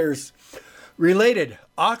 red letters. Related.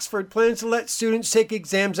 Oxford plans to let students take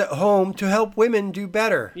exams at home to help women do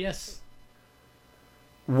better. Yes,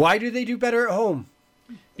 Why do they do better at home?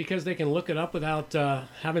 because they can look it up without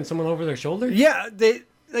having someone over their shoulder. Yeah, they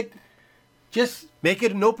just make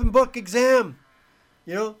it an open book exam.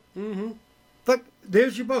 You know? Mm-hmm. Fuck,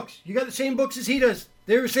 there's your books. You got the same books as he does.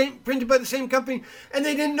 They were printed by the same company, and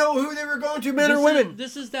they didn't know who they were going to, men or women.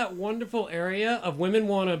 This is that wonderful area of women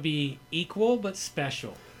want to be equal but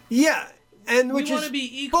special. Yeah, and which we want is to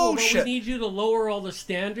be equal, bullshit. but we need you to lower all the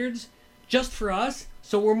standards just for us,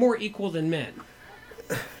 so we're more equal than men.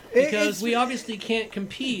 Because we obviously can't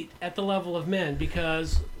compete at the level of men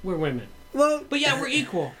because we're women. Well, but yeah, we're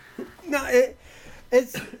equal. No,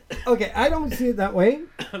 it's okay. I don't see it that way,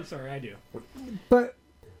 I'm sorry, I do. but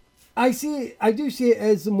I do see it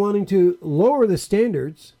as them wanting to lower the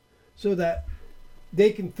standards so that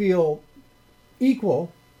they can feel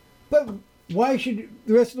equal. But why should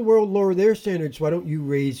the rest of the world lower their standards? Why don't you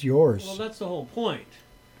raise yours? Well, that's the whole point.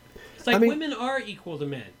 It's like women are equal to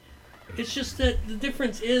men. It's just that the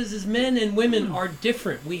difference is men and women are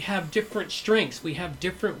different. We have different strengths. We have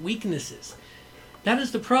different weaknesses. That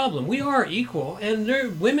is the problem. We are equal, and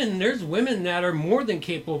there's women that are more than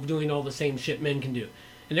capable of doing all the same shit men can do.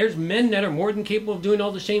 And there's men that are more than capable of doing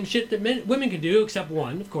all the same shit that women can do, except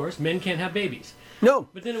one, of course. Men can't have babies. No.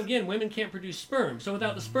 But then again, women can't produce sperm. So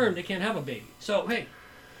without the sperm, they can't have a baby. So, hey,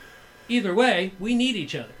 either way, we need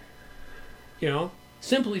each other. You know,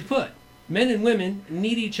 simply put. Men and women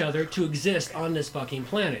need each other to exist on this fucking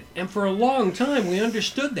planet. And for a long time, we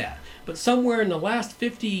understood that. But somewhere in the last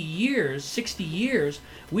 50 years, 60 years,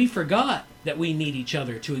 we forgot that we need each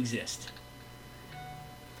other to exist.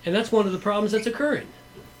 And that's one of the problems that's occurring.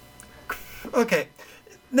 Okay.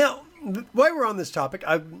 Now, while we're on this topic,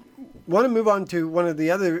 I want to move on to one of the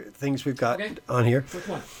other things we've got on here. Which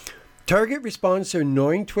one? Target responds to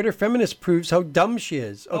annoying Twitter feminist proves how dumb she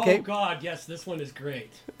is. Okay. Oh, God, yes, this one is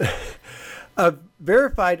great. A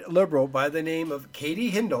verified liberal by the name of Katie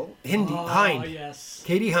Hind, yes.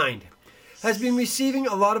 Katie Hind, has been receiving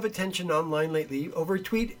a lot of attention online lately over a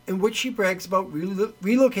tweet in which she brags about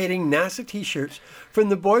relocating NASA t-shirts from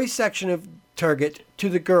the boys section of Target to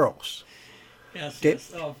the girls. Yes, Okay.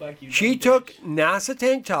 yes. Oh, fuck you. She took NASA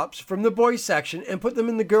tank tops from the boys section and put them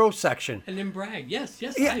in the girls section. And then brag. Yes,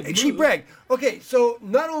 yes. Yeah, and she bragged. Okay, so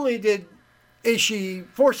not only is she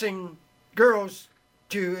forcing girls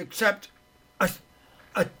to accept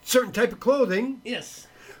a certain type of clothing, yes,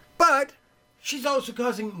 but she's also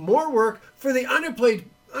causing more work for the underpaid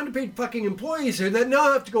fucking employees here that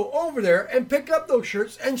now have to go over there and pick up those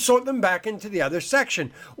shirts and sort them back into the other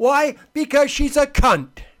section. Why? Because she's a cunt.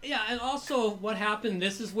 Yeah, and also what happened,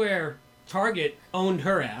 this is where Target owned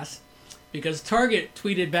her ass, because Target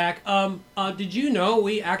tweeted back, did you know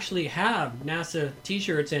we actually have NASA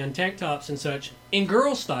t-shirts and tank tops and such in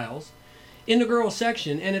girl styles in the girl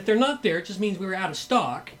section, and if they're not there, it just means we were out of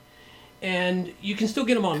stock, and you can still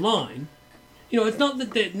get them online. You know, it's not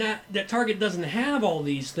that Target doesn't have all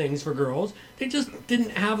these things for girls. They just didn't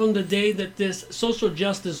have them the day that this social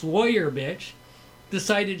justice warrior bitch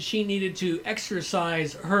decided she needed to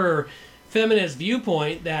exercise her feminist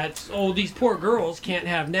viewpoint that, oh, these poor girls can't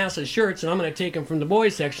have NASA shirts, and I'm going to take them from the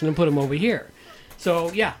boys section and put them over here.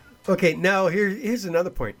 So, yeah. Okay, now here's another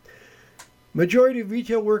point. Majority of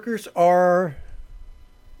retail workers are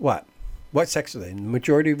what? What sex are they? The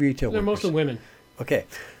majority of retail They're workers. mostly women. Okay.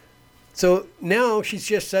 So now she's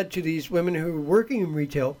just said to these women who are working in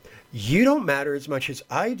retail, you don't matter as much as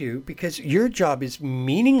I do because your job is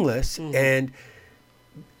meaningless and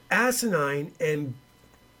asinine and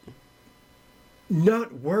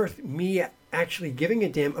not worth me actually giving a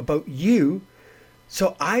damn about you.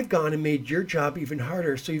 So I've gone and made your job even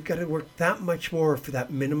harder. So you've got to work that much more for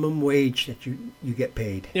that minimum wage that you get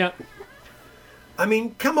paid. Yeah. I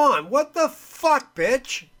mean, come on. What the fuck,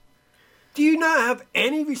 bitch? Do you not have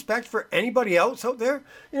any respect for anybody else out there?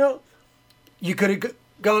 You know, you could have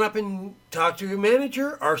gone up and talked to your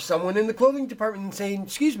manager or someone in the clothing department and saying,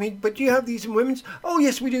 excuse me, but do you have these in women's? Oh,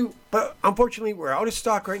 yes, we do. But unfortunately, we're out of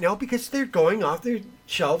stock right now because they're going off their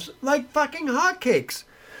shelves like fucking hotcakes.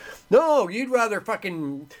 No, you'd rather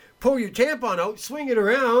fucking pull your tampon out, swing it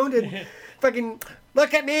around, and fucking,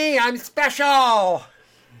 look at me, I'm special.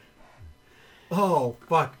 Oh,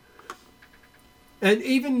 fuck. And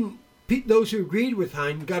even those who agreed with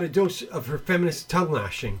Hein got a dose of her feminist tongue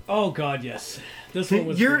lashing. Oh, God, yes. This one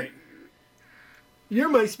was great. You're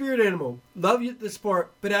my spirit animal. Love you the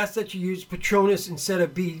sport, but ask that you use Patronus instead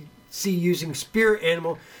of BC using spirit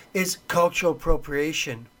animal is cultural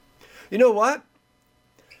appropriation. You know what?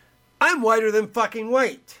 I'm whiter than fucking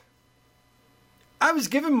white. I was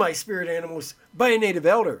given my spirit animals by a native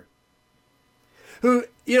elder. Who,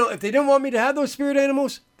 you know, if they didn't want me to have those spirit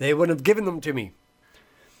animals, they wouldn't have given them to me.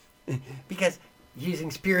 Because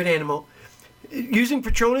using spirit animal, using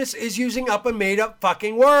Patronus is using up a made up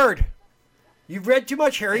fucking word. You've read too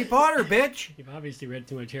much Harry Potter, bitch. You've obviously read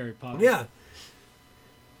too much Harry Potter. Yeah.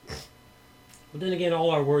 But then again,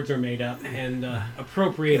 all our words are made up and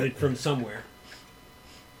appropriated from somewhere.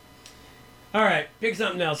 All right, pick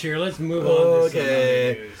something else here. Let's move on to some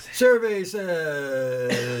other news. Survey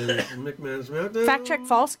says McMahon's Meltdown. Fact check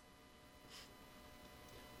false.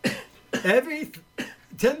 Every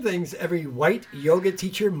 10 things every white yoga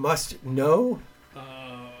teacher must know.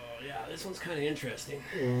 Yeah, this one's kind of interesting.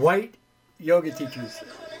 White yoga teachers.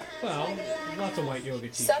 Well, lots of white yoga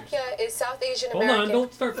teachers. Sapya is South Asian Hold American. on,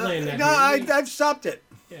 don't start playing that. No, I've stopped it.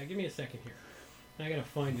 Yeah, give me a second here. I gotta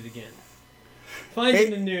find it again. Find it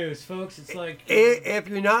in the news, folks. It's like... If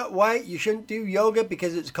you're not white, you shouldn't do yoga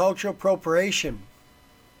because it's cultural appropriation.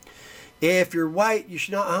 If you're white, you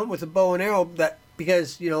should not hunt with a bow and arrow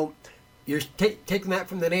because, you're taking that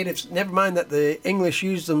from the natives. Never mind that the English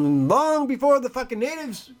used them long before the fucking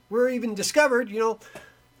natives were even discovered,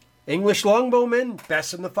 English longbowmen,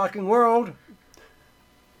 best in the fucking world.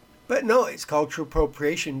 But no, it's cultural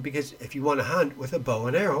appropriation because if you want to hunt with a bow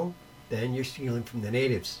and arrow, then you're stealing from the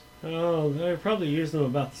natives. Oh, they probably used them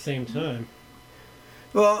about the same time.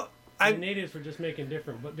 Well, the natives were just making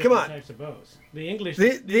different come on. types of bows. The English...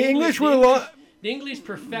 The English were... The English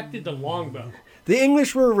perfected the longbow. The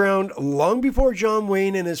English were around long before John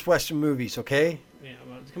Wayne and his Western movies, okay? Yeah,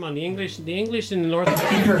 well, come on, the English in the North...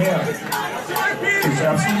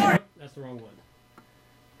 That's the wrong one.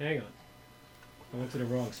 Hang on. I went to the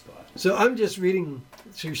wrong spot. So I'm just reading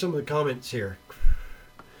through some of the comments here.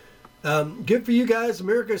 Good for you guys.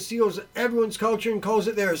 America steals everyone's culture and calls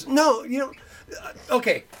it theirs. No,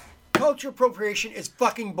 okay. Cultural appropriation is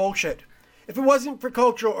fucking bullshit. If it wasn't for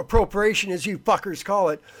cultural appropriation, as you fuckers call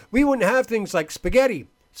it, we wouldn't have things like spaghetti.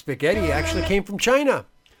 Spaghetti actually came from China.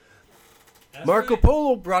 That's Marco right.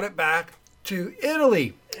 Polo brought it back to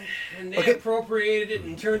Italy. And they appropriated it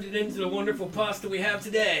and turned it into the wonderful pasta we have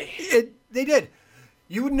today. They did.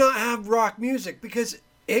 You would not have rock music because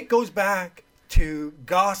it goes back to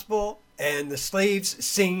gospel and the slaves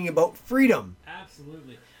singing about freedom.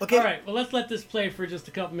 Absolutely. Okay. All right, well, let's let this play for just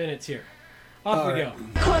a couple minutes here. Off we go.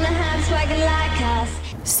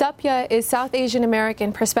 Sapya is South Asian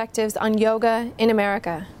American perspectives on yoga in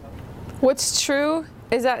America. What's true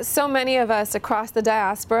is that so many of us across the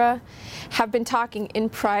diaspora have been talking in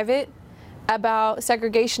private about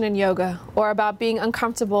segregation in yoga or about being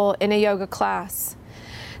uncomfortable in a yoga class.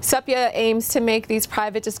 Sapya aims to make these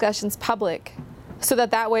private discussions public so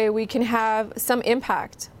that way we can have some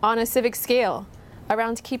impact on a civic scale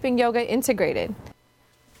around keeping yoga integrated.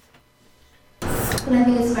 And I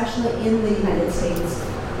think especially in the United States,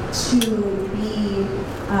 to be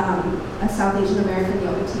a South Asian American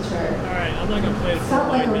yoga teacher All right, I'm not going to play it for felt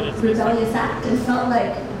like 5 a minutes. rebellious act. It felt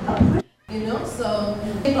like a push. So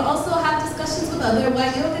they will also have discussions with other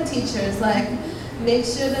white yoga teachers, like make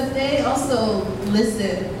sure that they also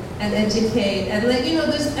listen and educate and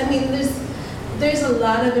there's a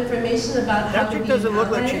lot of information about how to be doesn't look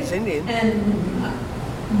like ally she's Indian.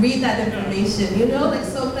 and read that information,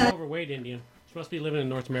 so that Overweight Indian. She must be living in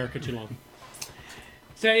North America too long.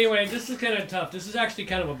 So anyway, this is kind of tough. This is actually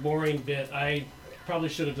kind of a boring bit. I probably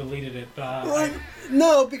should have deleted it.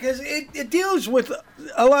 No, because it deals with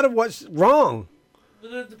a lot of what's wrong.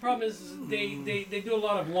 The problem is they do a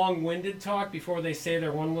lot of long-winded talk before they say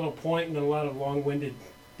their one little point and a lot of long-winded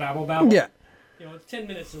babble. Yeah. It's 10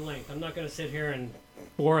 minutes in length. I'm not going to sit here and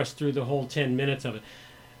bore us through the whole 10 minutes of it.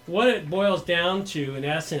 What it boils down to, in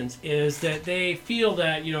essence, is that they feel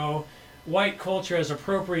that, white culture has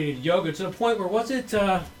appropriated yoga to the point where, I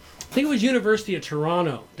think it was University of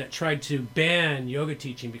Toronto that tried to ban yoga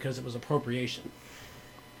teaching because it was appropriation.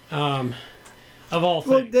 Of all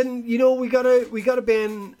things. Well, then we gotta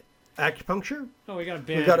ban acupuncture. Oh, we got to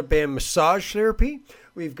ban. We gotta ban massage therapy.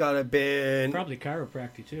 We've gotta ban Probably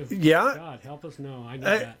chiropractic too. Yeah. God help us, no, I know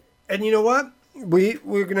that. And you know what?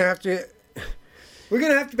 We're gonna have to. We're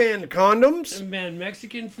gonna have to ban the condoms. And ban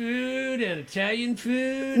Mexican food and Italian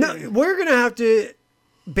food. No, we're gonna have to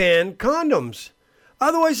ban condoms.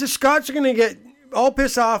 Otherwise, the Scots are gonna get all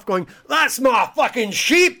pissed off, going, "That's my fucking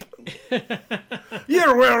sheep.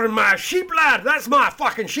 You're wearing my sheep, lad. That's my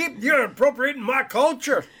fucking sheep. You're appropriating my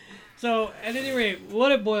culture." So, at any rate,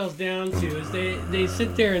 what it boils down to is they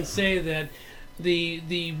sit there and say that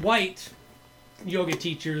the white yoga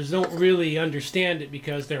teachers don't really understand it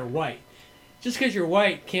because they're white. Just because you're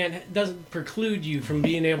white doesn't preclude you from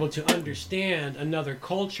being able to understand another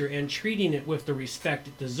culture and treating it with the respect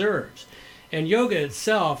it deserves. And yoga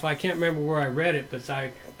itself, I can't remember where I read it, but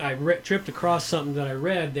I tripped across something that I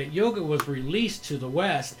read, that yoga was released to the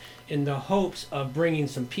West in the hopes of bringing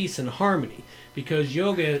some peace and harmony, because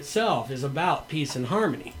yoga itself is about peace and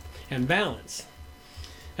harmony and balance.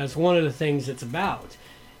 That's one of the things it's about.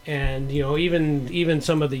 And even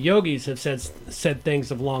some of the yogis have said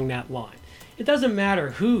things along that line. it doesn't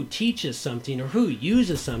matter who teaches something or who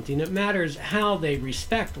uses something. It matters how they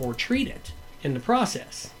respect or treat it in the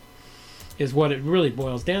process, is what it really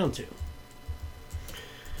boils down to.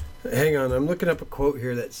 Hang on, I'm looking up a quote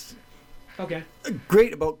here that's Okay.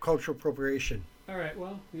 great about cultural appropriation. All right,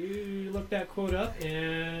 well, you look that quote up,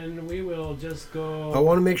 and we will just go... I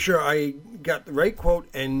want to make sure I got the right quote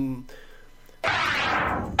and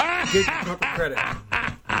give the proper credit.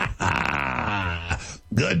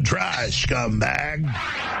 Good try, scumbag.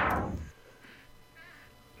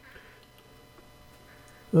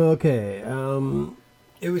 Okay,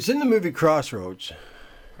 it was in the movie Crossroads.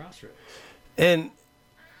 Crossroads. And,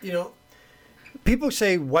 you know, people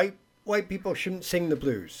say white people shouldn't sing the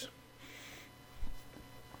blues.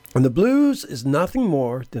 And the blues is nothing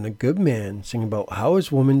more than a good man singing about how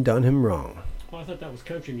his woman done him wrong. Well, I thought that was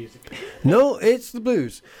country music. No, it's the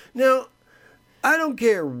blues. Now, I don't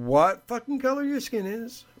care what fucking color your skin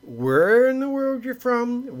is, where in the world you're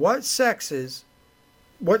from, what sex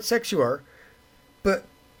you are, but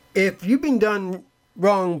if you've been done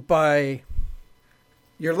wrong by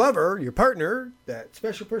your lover, your partner, that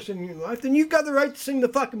special person in your life, then you've got the right to sing the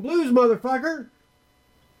fucking blues, motherfucker.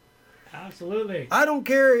 Absolutely. I don't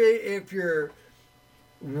care if you're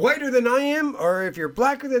whiter than I am, or if you're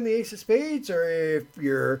blacker than the Ace of Spades, or if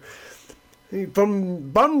you're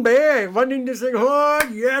from Bombay wanting to sing, oh,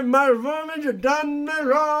 yeah, my woman, you done me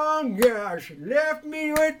wrong. Yeah, she left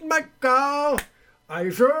me with my cow. I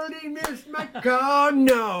surely missed my cow.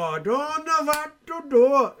 No, I don't know what to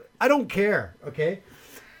do. I don't care, okay?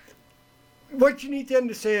 What you need to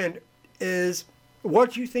understand is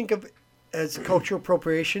what you think of as cultural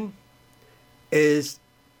appropriation is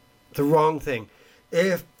the wrong thing.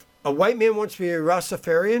 If a white man wants to be a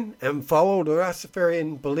Rastafarian and follow the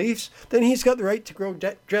Rastafarian beliefs, then he's got the right to grow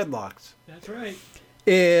dreadlocks. That's right.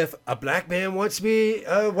 If a black man wants to be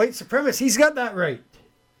a white supremacist, he's got that right.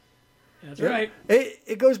 That's right.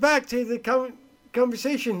 It goes back to the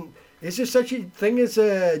conversation. Is there such a thing as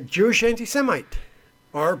a Jewish anti-Semite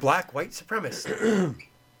or black white supremacist?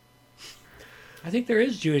 I think there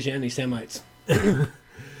is Jewish anti-Semites.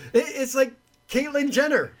 It's like Caitlyn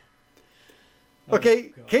Jenner.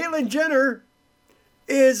 Okay, God. Caitlyn Jenner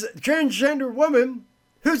is a transgender woman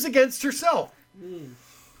who's against herself.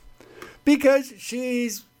 Because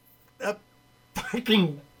she's a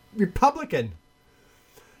fucking Republican.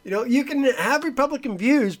 You know, you can have Republican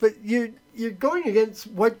views, but you're going against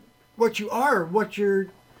what you are, what you've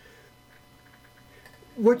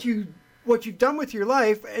done with your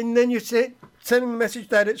life, and then you're sending the message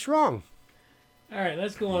that it's wrong. All right,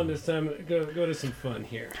 let's go on to go to some fun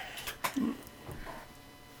here.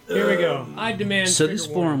 Here we go. I demand. So this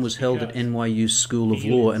forum was held at NYU School of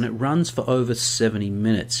Law, and it runs for over 70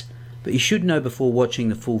 minutes. But you should know before watching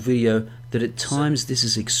the full video that at times this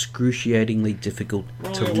is excruciatingly difficult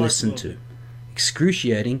to listen to.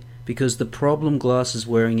 Excruciating because the problem glasses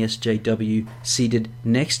wearing SJW seated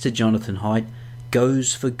next to Jonathan Haidt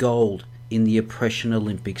goes for gold in the Oppression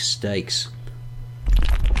Olympic Stakes.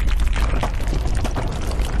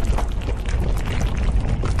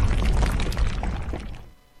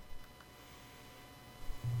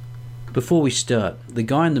 Before we start, the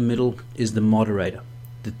guy in the middle is the moderator.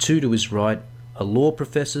 The two to his right are law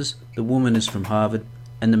professors, the woman is from Harvard,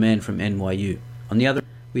 and the man from NYU. On the other,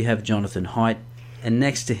 we have Jonathan Haidt, and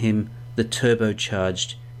next to him, the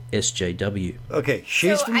turbocharged SJW. Okay,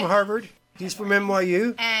 she's from Harvard, he's from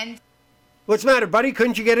NYU. And what's the matter, buddy?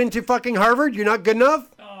 Couldn't you get into fucking Harvard? You're not good enough?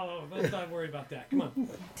 Oh, let's not worry about that. Come on.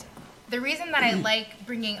 the reason that I like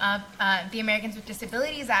bringing up the Americans with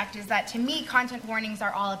Disabilities Act is that, to me, content warnings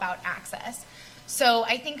are all about access. So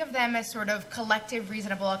I think of them as sort of collective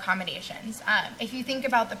reasonable accommodations. If you think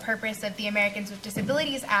about the purpose of the Americans with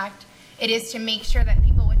Disabilities Act, it is to make sure that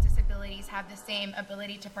people with disabilities have the same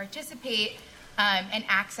ability to participate and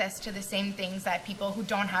access to the same things that people who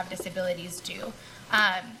don't have disabilities do.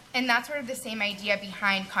 And that's sort of the same idea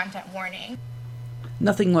behind content warning.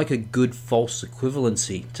 Nothing like a good false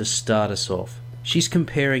equivalency to start us off. She's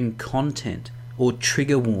comparing content or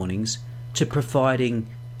trigger warnings to providing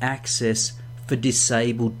access for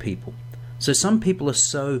disabled people. So some people are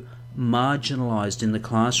so marginalized in the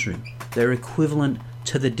classroom, they're equivalent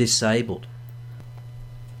to the disabled.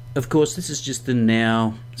 Of course, this is just the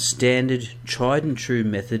now standard, tried and true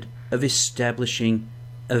method of establishing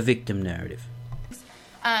a victim narrative.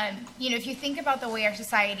 If you think about the way our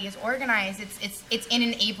society is organized, it's in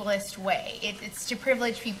an ableist way. It's to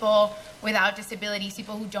privilege people without disabilities,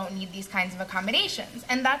 people who don't need these kinds of accommodations.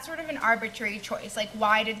 And that's sort of an arbitrary choice. Like,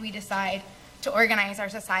 why did we decide to organize our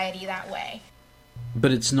society that way?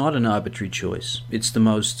 But it's not an arbitrary choice. It's the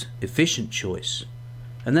most efficient choice.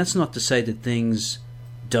 And that's not to say that things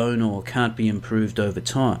don't or can't be improved over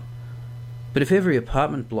time. But if every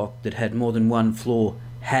apartment block that had more than one floor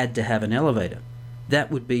had to have an elevator,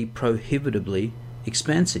 that would be prohibitively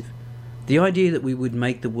expensive. The idea that we would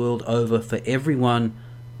make the world over for everyone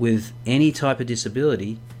with any type of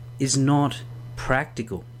disability is not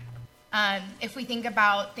practical. If we think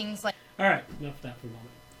about things like... All right, enough of that for a moment.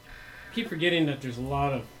 Keep forgetting that there's a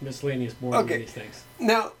lot of miscellaneous boring in these things.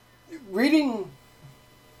 Now, reading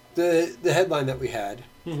the headline that we had,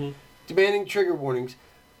 demanding trigger warnings,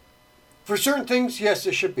 for certain things, yes,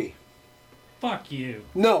 there should be. Fuck you.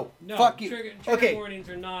 No, fuck you. Trigger warnings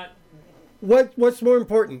are not... What's more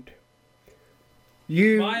important?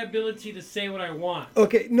 My ability to say what I want.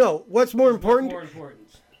 Okay, no. What's more important? More important.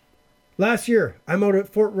 Last year, I'm out at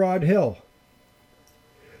Fort Rod Hill.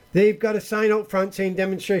 They've got a sign out front saying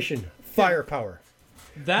demonstration, firepower.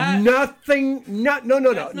 That nothing.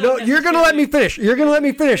 No. You're gonna let me finish.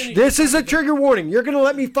 This is a trigger warning. You're gonna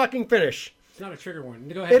let me fucking finish. It's not a trigger warning.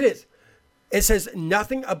 Go ahead. It is. It says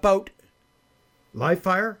nothing about live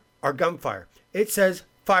fire or gunfire. It says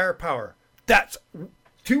firepower. That's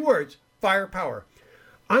 2 words. Firepower.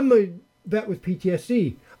 I'm a vet with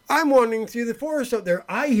PTSD. I'm wandering through the forest out there.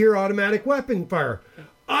 I hear automatic weapon fire.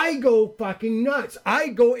 I go fucking nuts. I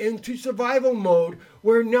go into survival mode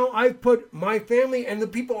where now I've put my family and the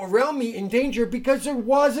people around me in danger because there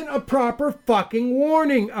wasn't a proper fucking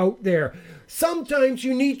warning out there. Sometimes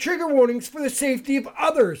you need trigger warnings for the safety of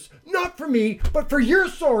others. Not for me, but for your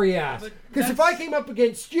sorry ass. Because if I came up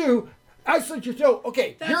against you, I slit your throat.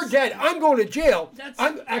 Okay, you're dead. I'm going to jail.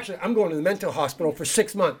 I'm going to the mental hospital for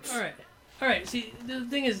 6 months. All right. See, the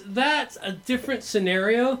thing is, that's a different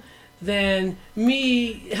scenario than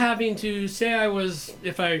me having to say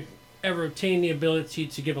if I ever obtain the ability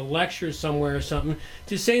to give a lecture somewhere or something,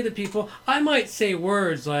 to say to people, I might say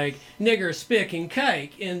words like nigger, spick, and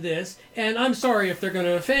kike in this, and I'm sorry if they're going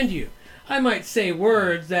to offend you. I might say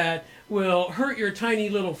words that will hurt your tiny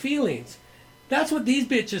little feelings. That's what these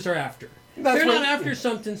bitches are after. They're not after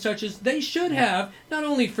something such as they should have, not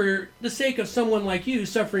only for the sake of someone like you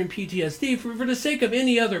suffering PTSD, for the sake of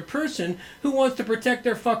any other person who wants to protect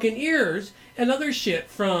their fucking ears and other shit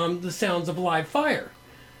from the sounds of live fire.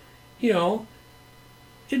 You know,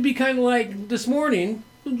 it'd be kind of like this morning.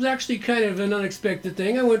 It was actually kind of an unexpected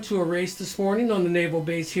thing. I went to a race this morning on the naval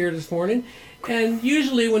base here this morning. And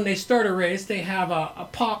usually when they start a race, they have a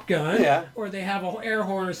pop gun or they have an air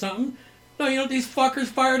horn or something. No, you know what these fuckers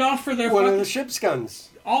fired off for their one of the ship's guns.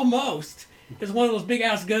 Almost. It's one of those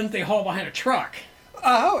big-ass guns they haul behind a truck.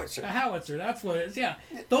 A howitzer. A howitzer, that's what it is, yeah.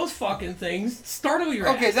 Those fucking things startle your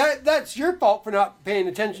ass. Okay, that's your fault for not paying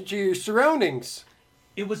attention to your surroundings.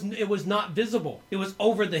 It was not visible. It was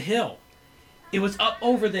over the hill. It was up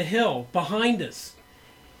over the hill behind us.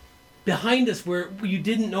 Behind us where you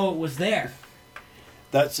didn't know it was there.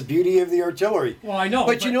 That's the beauty of the artillery. Well, I know.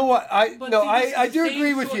 But you know what? I do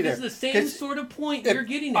agree with you there. This is the same sort of point you're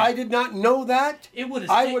getting at. I did not know that. It would have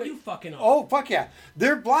set you fucking off. Oh, fuck yeah.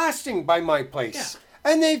 They're blasting by my place.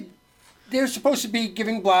 Yeah. And they're supposed to be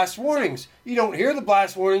giving blast warnings. You don't hear the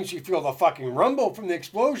blast warnings. You feel the fucking rumble from the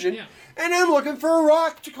explosion. Yeah. And I'm looking for a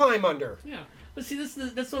rock to climb under. Yeah. But see,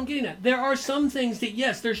 that's what I'm getting at. There are some things that,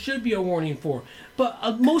 yes, there should be a warning for.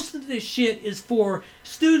 But most of this shit is for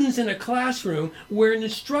students in a classroom where an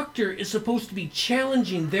instructor is supposed to be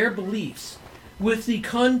challenging their beliefs with the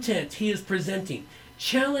content he is presenting.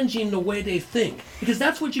 Challenging the way they think. Because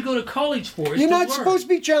that's what you go to college for. You're not supposed to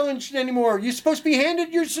be challenged anymore. You're supposed to be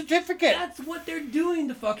handed your certificate. That's what they're doing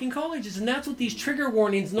to fucking colleges. And that's what these trigger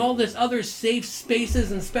warnings and all this other safe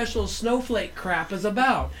spaces and special snowflake crap is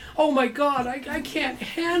about. Oh my God, I can't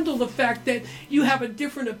handle the fact that you have a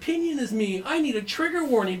different opinion as me. I need a trigger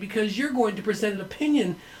warning because you're going to present an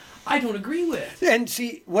opinion I don't agree with. And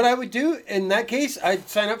see, what I would do in that case, I'd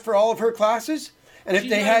sign up for all of her classes. And if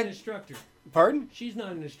they had... an instructor. Pardon? She's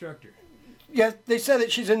not an instructor. Yeah, they said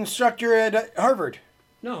that she's an instructor at Harvard.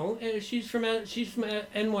 No, she's from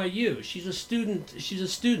NYU. She's a student.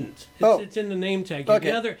 It's in the name tag.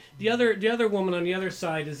 Okay. The other woman on the other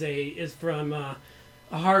side is from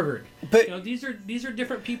Harvard. But these are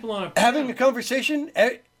different people on a having a conversation.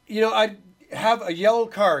 I'd have a yellow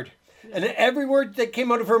card, and every word that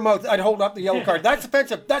came out of her mouth, I'd hold up the yellow card. That's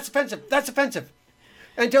offensive. That's offensive. That's offensive.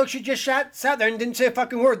 Until she just sat there and didn't say a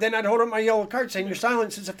fucking word. Then I'd hold up my yellow card saying your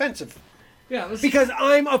silence is offensive. Yeah, because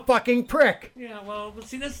I'm a fucking prick. Yeah, well, but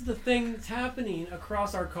see, this is the thing that's happening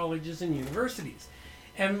across our colleges and universities.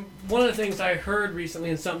 And one of the things I heard recently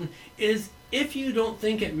in something is if you don't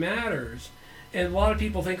think it matters, and a lot of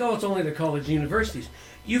people think, oh, it's only the college and universities.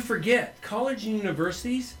 You forget, college and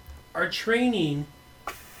universities are training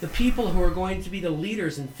the people who are going to be the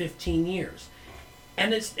leaders in 15 years.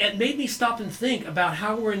 And it made me stop and think about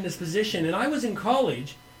how we're in this position. And I was in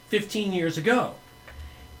college 15 years ago.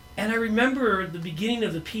 And I remember the beginning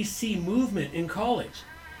of the PC movement in college.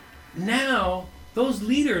 Now, those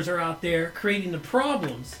leaders are out there creating the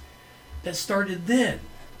problems that started then.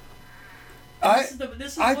 I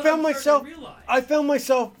found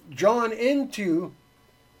myself drawn into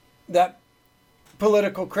that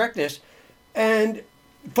political correctness, and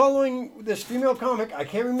following this female comic, I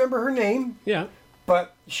can't remember her name. Yeah.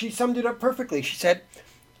 But she summed it up perfectly. She said,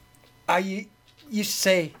 I used to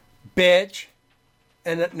say, bitch,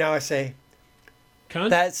 and now I say, Cunt?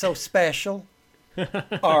 That's so special.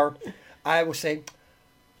 Or I will say,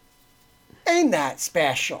 ain't that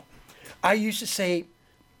special? I used to say,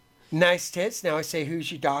 nice tits. Now I say,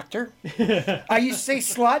 who's your doctor? I used to say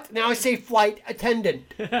slut. Now I say flight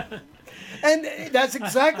attendant. And that's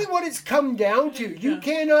exactly what it's come down to. You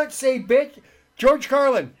cannot say bitch. George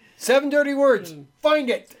Carlin, 7 dirty words. Find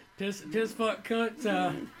it. Tis fuck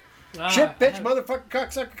cunt. Shit, bitch, motherfucker,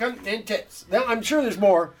 cocksucker, cunt, and tits. Now, I'm sure there's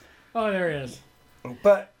more. Oh, there is.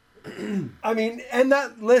 But, I mean, and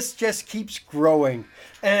that list just keeps growing.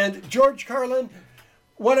 And George Carlin,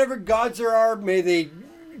 whatever gods there are, may they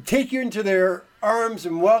take you into their arms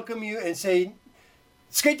and welcome you and say,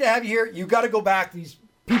 it's great to have you here. You got to go back. These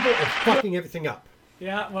people are fucking everything up.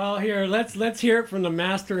 Yeah, well, here, let's hear it from the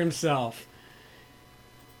master himself.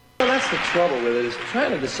 Well, that's the trouble with it, is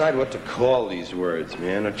trying to decide what to call these words,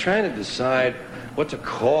 man, or trying to decide what to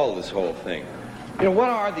call this whole thing. You know, what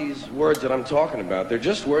are these words that I'm talking about? They're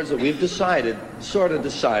just words that we've sort of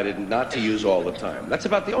decided not to use all the time. That's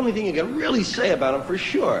about the only thing you can really say about them for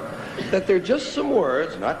sure. That they're just some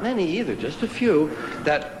words, not many either, just a few,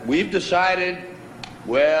 that we've decided,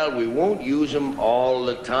 well, we won't use them all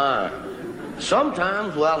the time.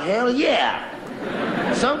 Sometimes, well, hell yeah.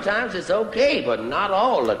 Sometimes it's okay, but not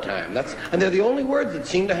all the time. And they're the only words that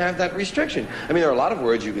seem to have that restriction. I mean, there are a lot of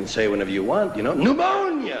words you can say whenever you want, you know.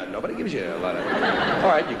 Pneumonia! Nobody gives you a lot of... All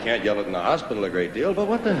right, you can't yell it in the hospital a great deal, but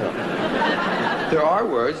what the hell? There are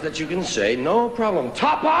words that you can say, no problem.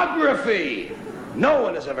 Topography! No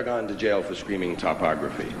one has ever gone to jail for screaming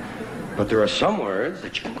topography. But there are some words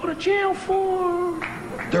that you can go to jail for.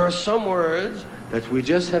 There are some words that we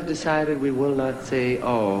just have decided we will not say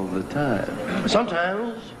all the time.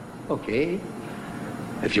 Sometimes, okay.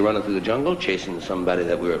 If you're running through the jungle chasing somebody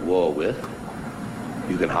that we're at war with,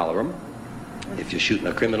 you can holler them. If you're shooting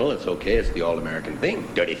a criminal, it's okay. It's the all-American thing.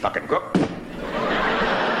 Dirty fucking crook.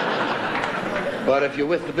 But if you're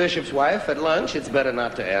with the bishop's wife at lunch, it's better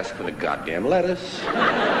not to ask for the goddamn lettuce.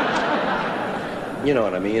 You know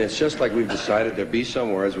what I mean? It's just like we've decided there'll be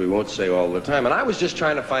some words we won't say all the time. And I was just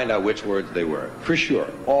trying to find out which words they were. For sure.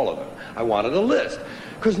 All of them. I wanted a list.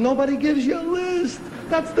 Because nobody gives you a list.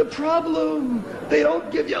 That's the problem. They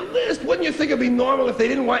don't give you a list. Wouldn't you think it'd be normal if they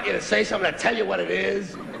didn't want you to say something to tell you what it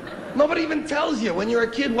is? Nobody even tells you when you're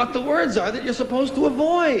a kid what the words are that you're supposed to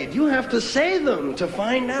avoid. You have to say them to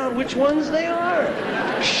find out which ones they are.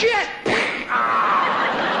 Shit!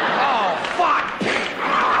 Oh, fuck!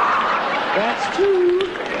 That's two.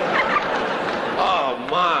 Oh,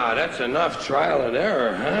 Ma, that's enough trial and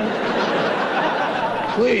error,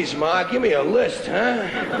 huh? Please, Ma, give me a list, huh?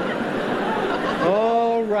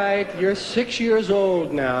 All right, you're 6 years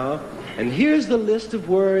old now, and here's the list of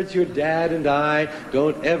words your dad and I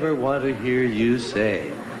don't ever want to hear you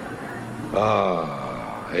say.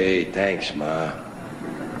 Oh, hey, thanks, Ma.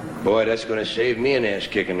 Boy, that's going to save me an ass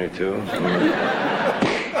kicking or two.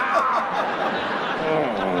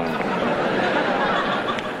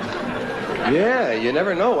 Yeah, you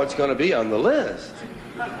never know what's going to be on the list.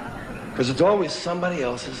 Because it's always somebody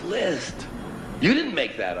else's list. You didn't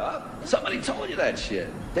make that up. Somebody told you that shit.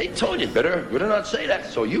 They told you better not say that.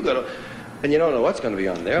 So you got to... And you don't know what's going to be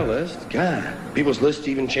on their list. God, people's lists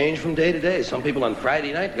even change from day to day. Some people on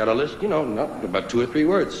Friday night got a list, you know, not about 2 or 3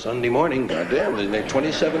 words. Sunday morning, goddamn, they make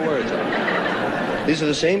 27 words. These are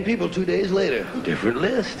the same people 2 days later. Different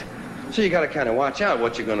list. So you got to kind of watch out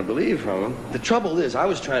what you're going to believe from them. The trouble is, I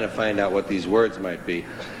was trying to find out what these words might be.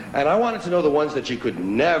 And I wanted to know the ones that you could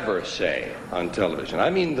never say on television. I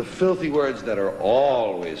mean the filthy words that are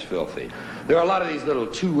always filthy. There are a lot of these little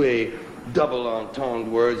two-way, double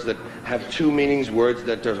entendre words that have 2 meanings, words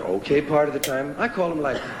that are okay part of the time. I call them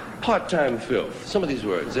like part-time filth. Some of these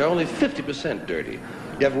words, they're only 50% dirty.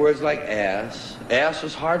 You have words like ass. Ass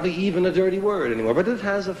is hardly even a dirty word anymore, but it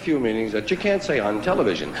has a few meanings that you can't say on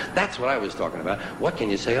television. That's what I was talking about. What can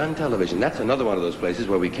you say on television? That's another one of those places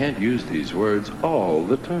where we can't use these words all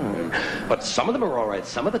the time. But some of them are all right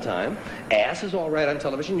some of the time. Ass is all right on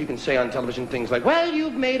television. You can say on television things like, well,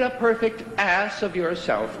 you've made a perfect ass of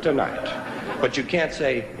yourself tonight. But you can't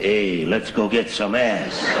say, Hey, let's go get some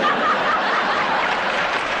ass.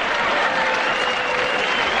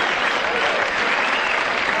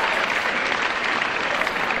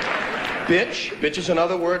 bitch. Bitch is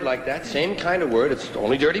another word like that. Same kind of word. It's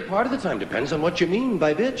only dirty part of the time. Depends on what you mean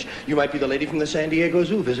by bitch. You might be the lady from the San Diego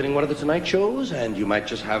Zoo visiting one of the Tonight shows, and you might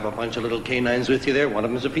just have a bunch of little canines with you there. One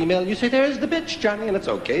of them is a female. You say, there's the bitch, Johnny, and it's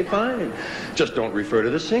okay, fine. Just don't refer to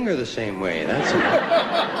the singer the same way. That's it.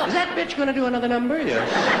 Is that bitch going to do another number? Yes.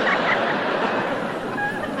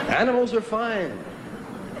 Animals are fine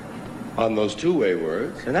on those two-way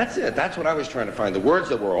words, and that's it. That's what I was trying to find. The words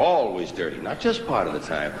that were always dirty, not just part of the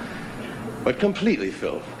time, but completely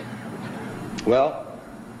filth. Well,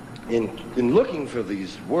 in looking for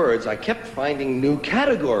these words, I kept finding new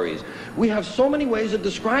categories. We have so many ways of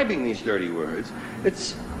describing these dirty words.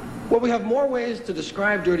 We have more ways to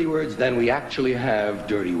describe dirty words than we actually have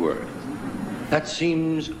dirty words. That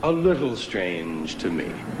seems a little strange to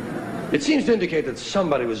me. It seems to indicate that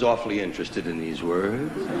somebody was awfully interested in these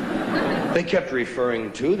words. They kept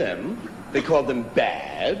referring to them. They called them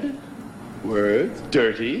bad words,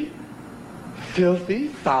 dirty, filthy,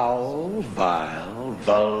 foul, vile,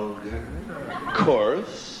 vulgar,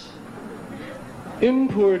 coarse, in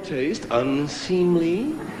poor taste,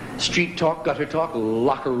 unseemly, street talk, gutter talk,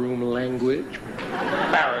 locker room language,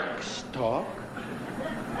 barracks talk,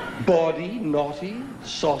 bawdy, naughty,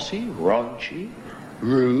 saucy, raunchy,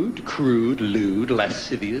 rude, crude, lewd,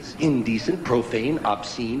 lascivious, indecent, profane,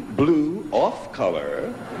 obscene, blue,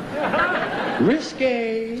 off-color,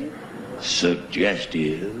 risque,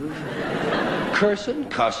 suggestive, cursing,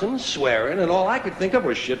 cussing, swearing, and all I could think of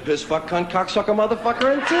was shit, piss, fuck, cunt, cocksucker,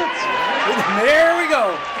 motherfucker, and tits. There we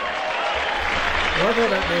go. Well,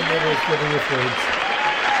 that made us giving us words.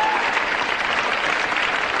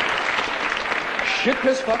 Shit,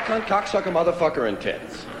 piss, fuck, cunt, cocksucker, motherfucker, and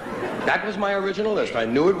tits. That was my original list. I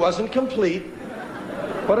knew it wasn't complete,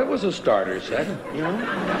 but it was a starter set, you know?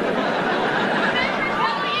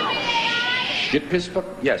 Shit, piss, fuck...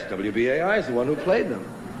 Yes, WBAI is the one who played them.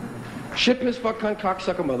 Shit, piss, fuck, cunt,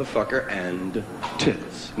 cocksucker, motherfucker, and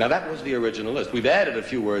tits. Now, that was the original list. We've added a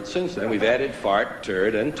few words since then. We've added fart,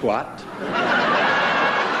 turd, and twat.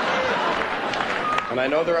 And I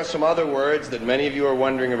know there are some other words that many of you are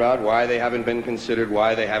wondering about, why they haven't been considered,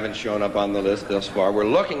 why they haven't shown up on the list thus far. We're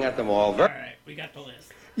looking at them all. All right, we got the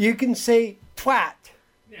list. You can say twat.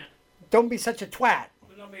 Yeah. Don't be such a twat.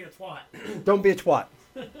 But don't be a twat. Don't be a twat.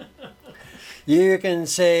 You can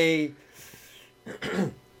say,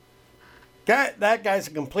 that guy's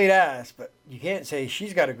a complete ass, but you can't say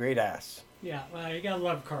she's got a great ass. Yeah, well, you gotta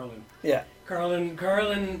love Carlin. Yeah.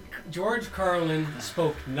 George Carlin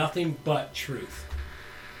spoke nothing but truth.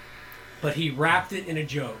 But he wrapped it in a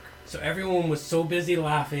joke. So everyone was so busy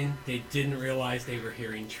laughing, they didn't realize they were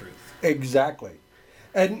hearing truth. Exactly.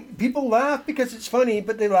 And people laugh because it's funny,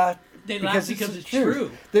 but they laugh because it's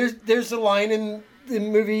true. There's a line in the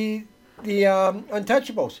movie, The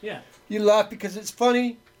Untouchables. Yeah. You laugh because it's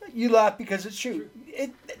funny, you laugh because it's true.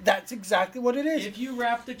 That's exactly what it is. If you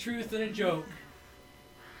wrap the truth in a joke,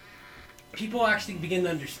 people actually begin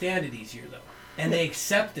to understand it easier, though. And they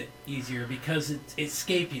accept it easier because it's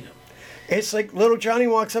escaping them. It's like little Johnny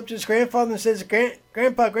walks up to his grandfather and says,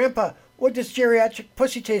 Grandpa, what does geriatric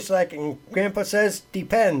pussy taste like? And Grandpa says,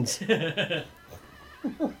 depends.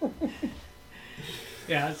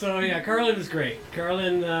 Yeah, Carlin was great.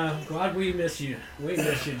 Carlin, God, we miss you. We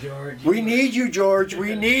miss you, George. We need you, George.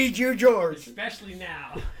 We need you, George. Especially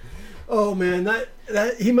now. Oh, man, that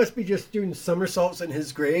he must be just doing somersaults in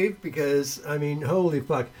his grave because, I mean, holy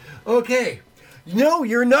fuck. Okay. No,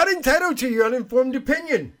 you're not entitled to your uninformed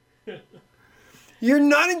opinion. You're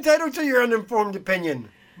not entitled to your uninformed opinion.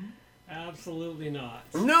 Absolutely not.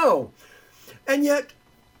 No. And yet,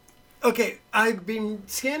 okay, I've been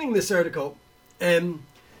scanning this article, and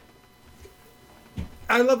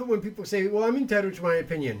I love it when people say, well, I'm entitled to my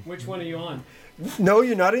opinion. Which one are you on? No,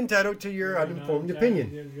 you're not entitled to your uninformed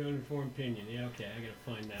opinion. Your uninformed opinion. Yeah, okay, I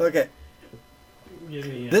gotta find that. Okay.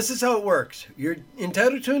 This is how it works. You're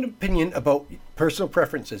entitled to an opinion about personal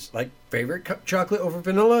preferences, like favorite chocolate over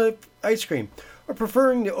vanilla ice cream, or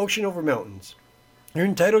preferring the ocean over mountains. You're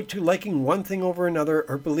entitled to liking one thing over another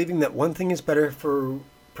or believing that one thing is better for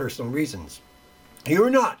personal reasons. You are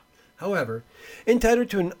not, however, entitled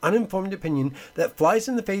to an uninformed opinion that flies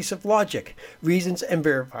in the face of logic, reasons, and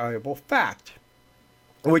verifiable fact,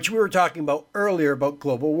 which we were talking about earlier about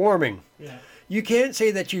global warming. Yeah. You can't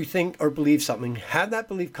say that you think or believe something, have that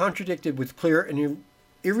belief contradicted with clear and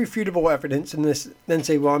irrefutable evidence, and then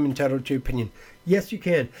say, well, I'm entitled to opinion. Yes, you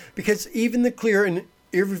can, because even the clear and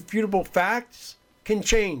irrefutable facts can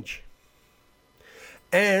change.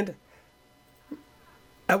 And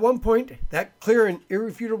at one point, that clear and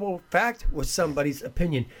irrefutable fact was somebody's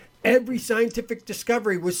opinion. Every scientific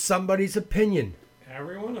discovery was somebody's opinion.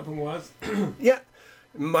 Every one of them was. Yeah.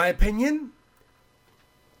 My opinion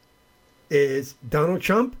is Donald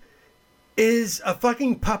Trump is a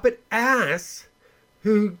fucking puppet ass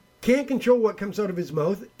who can't control what comes out of his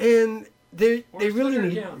mouth, and they really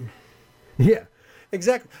need... Account. Yeah,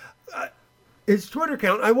 exactly. His Twitter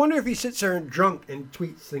account, I wonder if he sits there and drunk and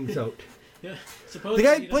tweets things out. Yeah. Supposedly The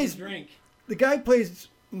guy he plays doesn't drink. The guy plays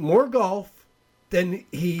more golf than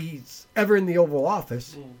he's ever in the Oval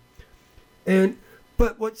Office.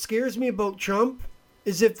 But what scares me about Trump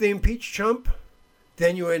is if they impeach Trump,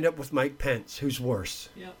 then you end up with Mike Pence, who's worse.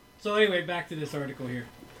 Yeah. So anyway, back to this article here.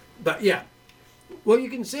 But yeah, well, you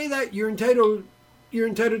can say that you're entitled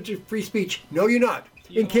to free speech. No, you're not.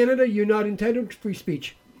 In Canada, you're not entitled to free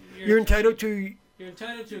speech. You're entitled to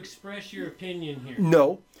express your opinion here.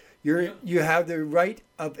 No, you have the right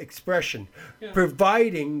of expression,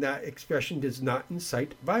 providing that expression does not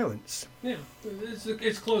incite violence. Yeah,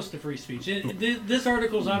 it's close to free speech. This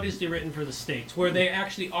article is obviously written for the states, where they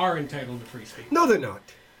actually are entitled to free speech. No, they're not.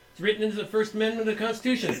 It's written into the First Amendment of the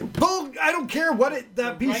Constitution. Bull! I don't care what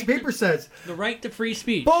that piece of paper says. The right to free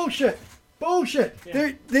speech. Bullshit! Bullshit!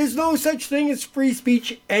 Yeah. There's no such thing as free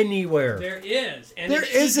speech anywhere. There is. And there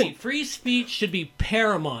isn't. Free speech should be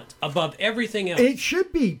paramount above everything else. It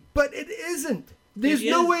should be, but it isn't. There's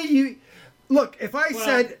no way you... Look, if I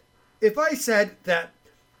said that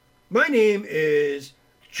my name is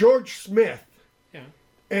George Smith,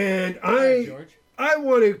 and I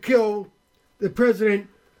want to kill the president,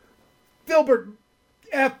 Filbert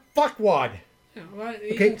F. Fuckwad. Yeah, well,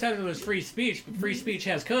 he's entitled to his free speech, but free speech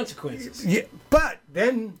has consequences. Yeah, but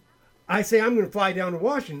then I say I'm going to fly down to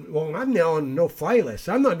Washington. Well, I'm now on a no-fly list.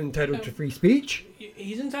 I'm not entitled to free speech.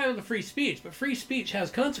 He's entitled to free speech, but free speech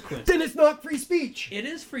has consequences. Then it's not free speech. It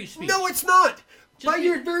is free speech. No, it's not. By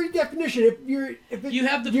your very definition, if you're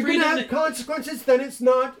going to have consequences, then it's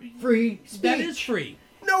not free speech. That is free.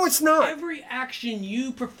 No, it's not. Every action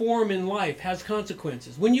you perform in life has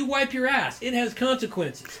consequences. When you wipe your ass, it has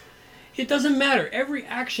consequences. It doesn't matter. Every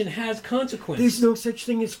action has consequences. There's no such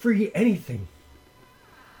thing as free anything.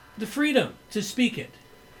 The freedom to speak it.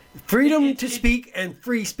 Freedom to speak and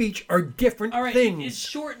free speech are different things. It's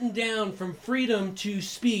shortened down from freedom to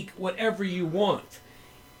speak whatever you want.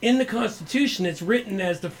 In the Constitution, it's written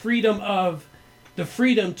as the freedom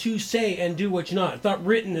to say and do what you want. It's not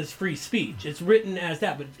written as free speech. It's written as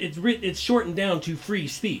that, but it's shortened down to free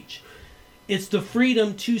speech. It's the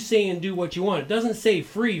freedom to say and do what you want. It doesn't say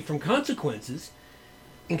free from consequences.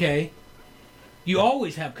 Okay? You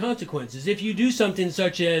always have consequences. If you do something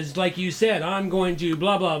such as, like you said, I'm going to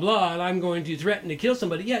blah, blah, blah, and I'm going to threaten to kill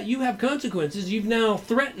somebody, yeah, you have consequences. You've now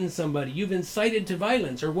threatened somebody. You've incited to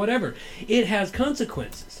violence or whatever. It has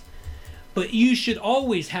consequences. But you should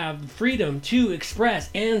always have the freedom to express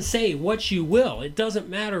and say what you will. It doesn't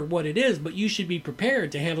matter what it is, but you should be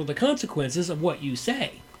prepared to handle the consequences of what you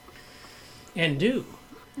say and do.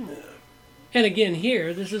 And again,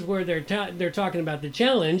 here, this is where they're talking about the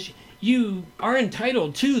challenge. You are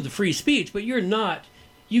entitled to the free speech, but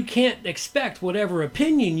you can't expect whatever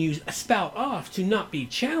opinion you spout off to not be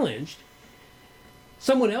challenged.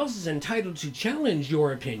 Someone else is entitled to challenge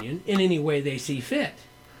your opinion in any way they see fit,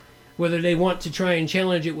 whether they want to try and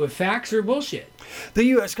challenge it with facts or bullshit. The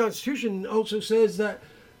U.S. Constitution also says that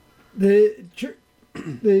the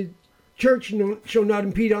church shall not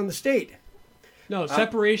impede on the state. No,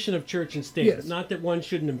 separation of church and state. Yes. Not that one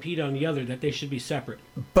shouldn't impede on the other, that they should be separate.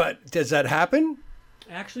 But does that happen?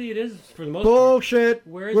 Actually, it is for the most Bullshit.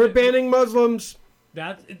 part. We're banning Muslims.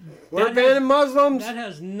 We're banning Muslims. That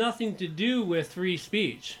has nothing to do with free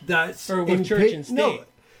speech. Or with church and state.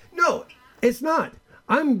 No, it's not.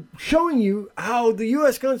 I'm showing you how the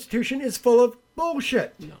U.S. Constitution is full of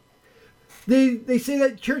bullshit. No. They say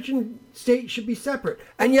that church and state should be separate,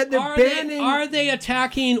 and yet they're banning... Are they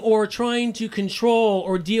attacking or trying to control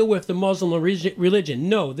or deal with the Muslim religion?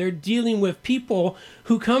 No, they're dealing with people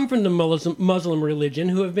who come from the Muslim religion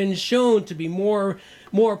who have been shown to be more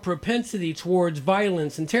propensity towards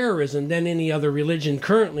violence and terrorism than any other religion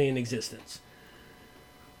currently in existence.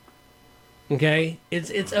 Okay,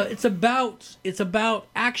 it's about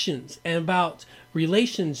actions and about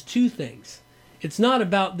relations to things. It's not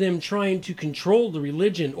about them trying to control the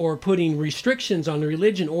religion or putting restrictions on the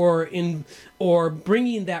religion or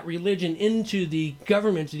bringing that religion into the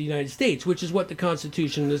government of the United States, which is what the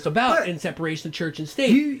Constitution is about, But in separation of church and state.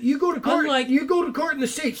 You go to court. Unlike- you go to court in the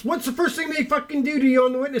States. What's the first thing they fucking do to you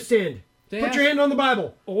on the witness stand? They Put ask- your hand on the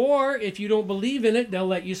Bible. Or if you don't believe in it, they'll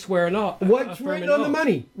let you swear an oath. What's affirm written an on the oath.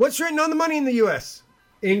 money? What's written on the money in the U.S.?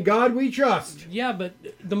 In God we trust. Yeah, but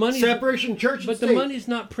the money. Separation church and But state. the money's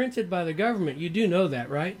not printed by the government. You do know that,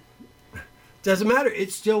 right? Doesn't matter.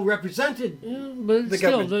 It's still represented. But The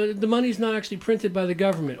still, government. the money's not actually printed by the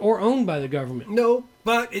government or owned by the government. No,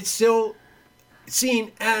 but it's still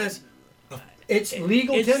seen as it's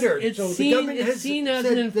legal tender. It's So the seen, government it's has seen as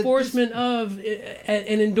said an that enforcement of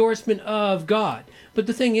an endorsement of God. But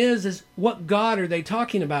the thing is what God are they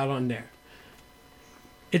talking about on there?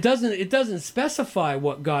 It doesn't specify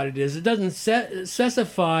what God it is. It doesn't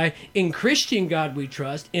specify in Christian God we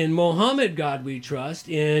trust, in Mohammed God we trust,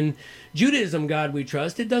 in Judaism God we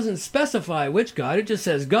trust. It doesn't specify which God. It just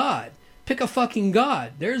says God. Pick a fucking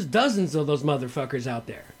God. There's dozens of those motherfuckers out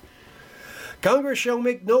there. Congress shall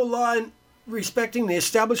make no law respecting the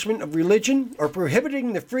establishment of religion or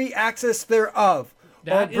prohibiting the free access thereof, or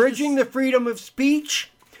That is abridging the freedom of speech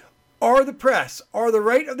or the press, or the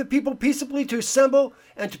right of the people peaceably to assemble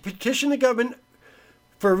and to petition the government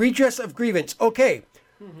for redress of grievance. Okay,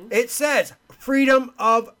 it says freedom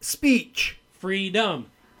of speech. Freedom.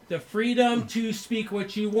 The freedom to speak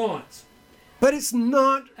what you want. But it's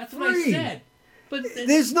not That's free. what I said. But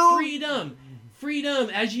There's no freedom. Freedom,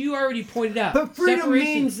 as you already pointed out. But freedom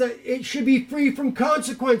separation- means that it should be free from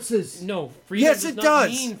consequences. No, freedom Yes, does it not does.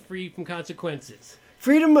 mean free from consequences.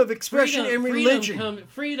 Freedom of expression and religion.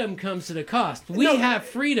 Freedom comes at a cost. We No. have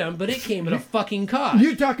freedom, but it came at a fucking cost.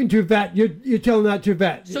 You're talking to a vet. You're telling that to a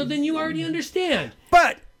vet. So then you already understand.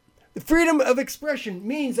 But the freedom of expression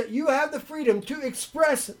means that you have the freedom to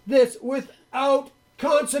express this without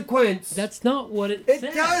consequence. That's not what it It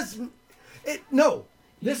says. does. No.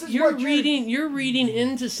 This is You're what reading. You're reading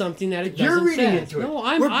into something that it You're doesn't reading say. into it. No,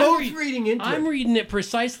 I'm. We're I'm both read- reading into I'm it. reading it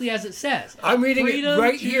precisely as it says. I'm reading it Freedom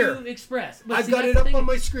right to here. Express. But I've see, got that's it the up thing. on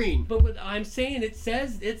my screen. But what I'm saying, it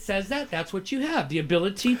says that. That's what you have. The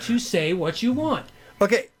ability to say what you want.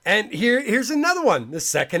 Okay, and here's another one. The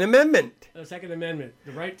Second Amendment. The Second Amendment,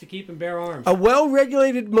 the right to keep and bear arms. A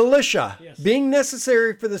well-regulated militia, Yes. being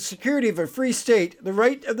necessary for the security of a free state, the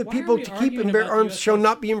right of the Why are people we to keep arguing and bear about the arms US shall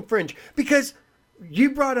not be infringed. Because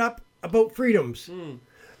you brought up about freedoms. Hmm.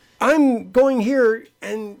 I'm going here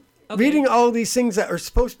and Okay. reading all these things that are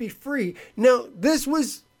supposed to be free. Now, this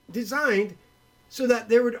was designed so that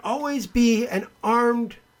there would always be an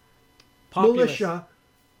armed Populace. militia,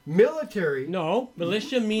 military. No,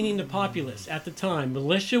 militia meaning the populace at the time.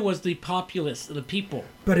 Militia was the populace, the people.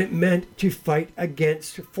 But it meant to fight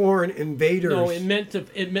against foreign invaders. No,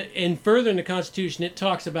 and further in the Constitution, it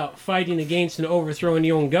talks about fighting against and overthrowing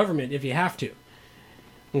your own government if you have to.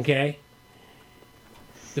 Okay?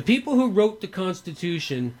 The people who wrote the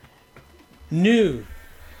Constitution knew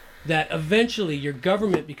that eventually your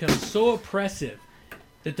government becomes so oppressive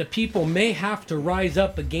that the people may have to rise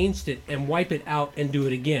up against it and wipe it out and do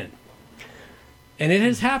it again. And it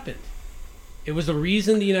has happened. It was the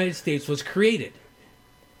reason the United States was created.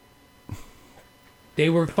 They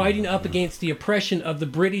were fighting up against the oppression of the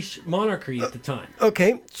British monarchy at the time.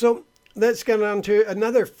 Okay, so let's get on to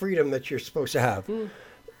another freedom that you're supposed to have.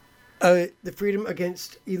 The freedom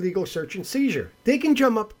against illegal search and seizure. They can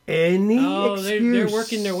drum up any excuse. They're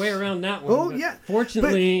working their way around that one. Oh, but yeah.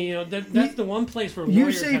 Fortunately, that's the one place where You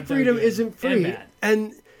lawyers say have done freedom good isn't and free, bad.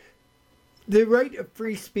 and the right of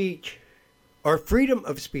free speech, or freedom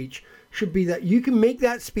of speech, should be that you can make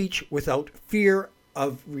that speech without fear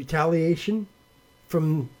of retaliation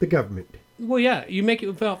from the government. Well, yeah, you make it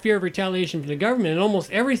without fear of retaliation from the government, and almost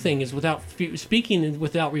everything is without speaking and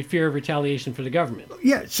without fear of retaliation for the government.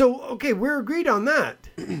 Yeah, so okay, we're agreed on that.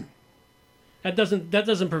 That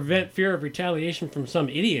doesn't prevent fear of retaliation from some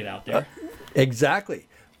idiot out there. Exactly.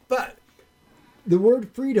 But the word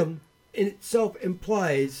freedom in itself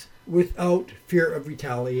implies without fear of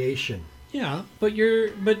retaliation. Yeah, but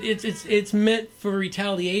it's meant for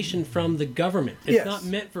retaliation from the government. It's Yes. not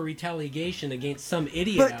meant for retaliation against some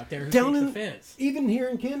idiot out there who down takes in, offense. even here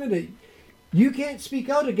in Canada, you can't speak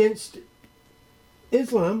out against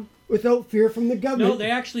Islam without fear from the government. No,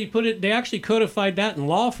 they actually codified that in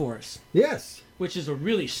law for us, Yes. which is a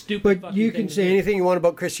really stupid. But fucking you thing can to say do. anything you want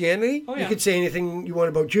about Christianity. Oh, You yeah. can say anything you want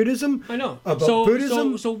about Judaism. I know. About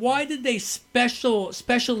Buddhism. So why did they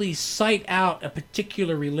specially cite out a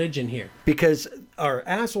particular religion here? Because our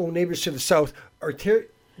asshole neighbors to the south are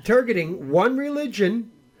targeting one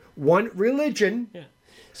religion Yeah.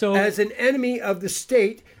 So as an enemy of the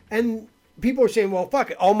state, and people are saying, well,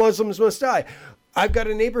 fuck it, all Muslims must die. I've got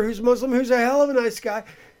a neighbor who's Muslim who's a hell of a nice guy.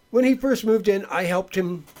 When he first moved in, I helped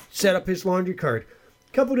him set up his laundry card.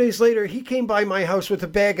 A couple days later, he came by my house with a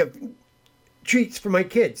bag of treats for my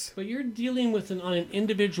kids. But you're dealing with on an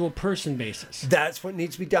individual person basis. That's what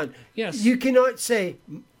needs to be done. Yes. You cannot say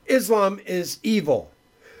Islam is evil.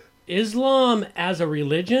 Islam as a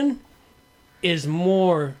religion is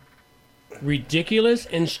more ridiculous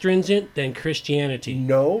and stringent than Christianity.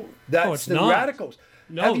 No, that's it's the not. radicals.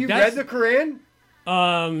 No, have you read the Quran?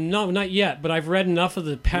 No, not yet. But I've read enough of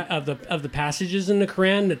the of the passages in the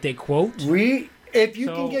Quran that they quote. If you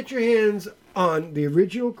can get your hands on the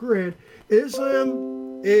original Quran,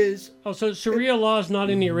 Islam is. Oh, so Sharia law is not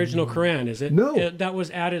in the original Quran, is it? No, that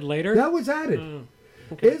was added later. That was added.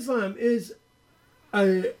 Okay. Islam is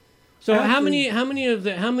a. So how many of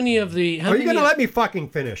the? Are you going to let me fucking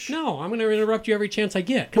finish? No, I'm going to interrupt you every chance I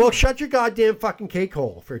get. Well, shut your goddamn fucking cake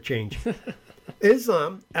hole for a change.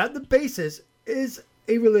 Islam, at the basis, is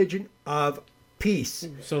a religion of peace.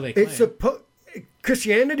 So they claim.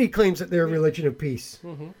 Christianity claims that they're a religion of peace.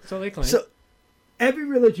 Mm-hmm. So they claim. So every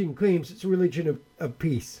religion claims it's a religion of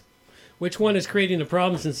peace. Which one is creating the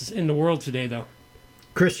problems in the world today, though?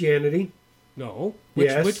 Christianity. No.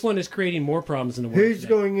 Yes. Which one is creating more problems in the world Who's today?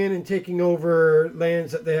 going in and taking over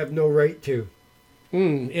lands that they have no right to?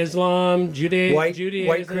 Islam, Judaism, white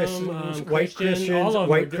Christians, white Christians,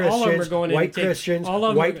 white Christians,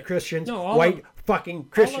 white Christians, white fucking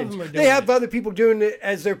Christians. They have other people doing it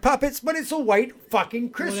as their puppets, but it's a white fucking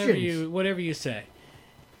Christians. Whatever you say.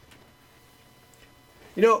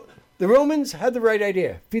 You know, the Romans had the right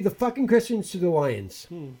idea. Feed the fucking Christians to the lions.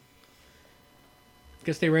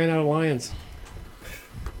 Guess they ran out of lions.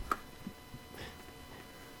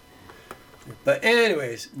 But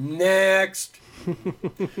anyways, next.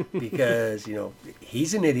 Because,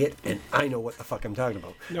 he's an idiot, and I know what the fuck I'm talking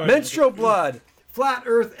about. Menstrual blood. Flat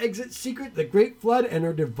Earth exit secret, the Great Flood, and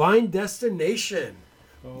our divine destination.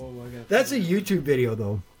 Oh, my God. That's a YouTube video,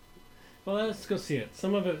 though. Well, let's go see it.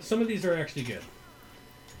 Some of these are actually good.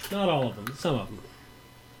 Not all of them, some of them.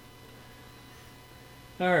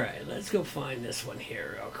 All right, let's go find this one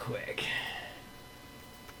here real quick.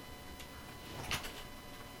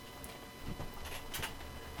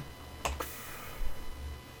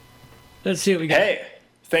 Let's see what we got. Hey,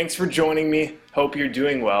 thanks for joining me. Hope you're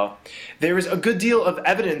doing well. There is a good deal of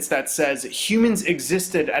evidence that says humans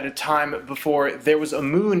existed at a time before there was a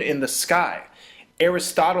moon in the sky.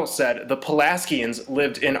 Aristotle said the Pelasgians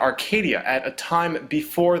lived in Arcadia at a time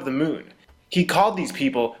before the moon. He called these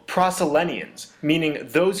people Proselenians, meaning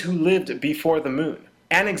those who lived before the moon.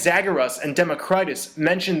 Anaxagoras and Democritus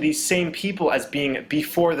mentioned these same people as being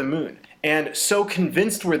before the moon. And so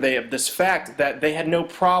convinced were they of this fact that they had no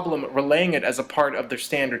problem relaying it as a part of their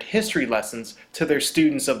standard history lessons to their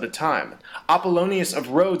students of the time. Apollonius of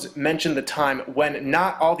Rhodes mentioned the time when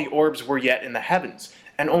not all the orbs were yet in the heavens,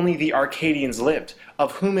 and only the Arcadians lived,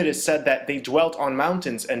 of whom it is said that they dwelt on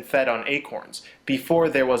mountains and fed on acorns, before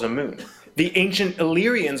there was a moon. The ancient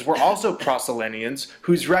Illyrians were also Proselenians,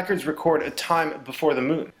 whose records record a time before the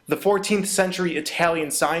moon. The 14th century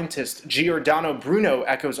Italian scientist Giordano Bruno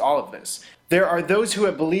echoes all of this. There are those who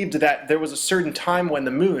have believed that there was a certain time when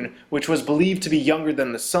the moon, which was believed to be younger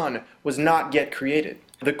than the sun, was not yet created.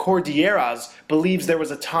 The Cordilleras believes there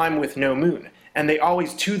was a time with no moon, and they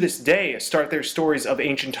always to this day start their stories of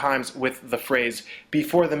ancient times with the phrase,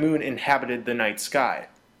 "before the moon inhabited the night sky."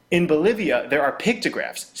 In Bolivia, there are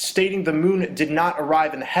pictographs stating the moon did not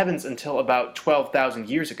arrive in the heavens until about 12,000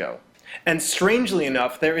 years ago. And strangely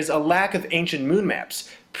enough, there is a lack of ancient moon maps.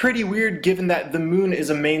 Pretty weird given that the moon is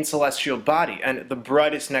a main celestial body and the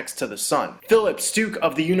brightest next to the sun. Philip Stuke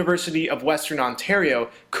of the University of Western Ontario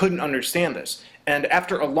couldn't understand this, and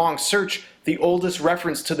after a long search, the oldest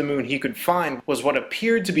reference to the moon he could find was what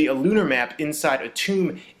appeared to be a lunar map inside a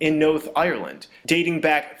tomb in North Ireland, dating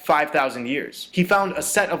back 5,000 years. He found a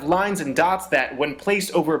set of lines and dots that, when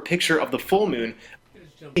placed over a picture of the full moon,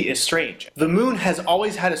 is strange. The moon has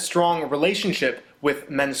always had a strong relationship with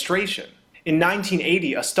menstruation. In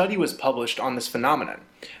 1980, a study was published on this phenomenon.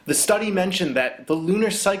 The study mentioned that the lunar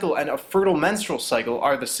cycle and a fertile menstrual cycle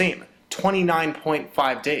are the same,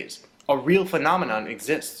 29.5 days. A real phenomenon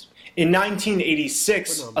exists. In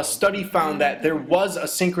 1986, a study found that there was a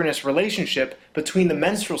synchronous relationship between the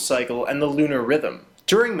menstrual cycle and the lunar rhythm.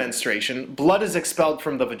 During menstruation, blood is expelled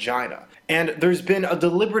from the vagina, and there's been a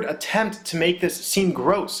deliberate attempt to make this seem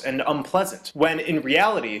gross and unpleasant, when in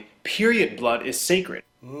reality, period blood is sacred,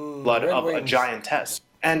 blood of a giantess.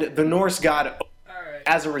 And the Norse god...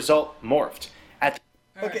 as a result, morphed.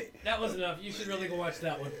 Okay. That was enough. You should really go watch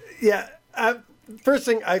that one. Yeah. First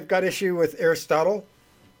thing, I've got issue with Aristotle.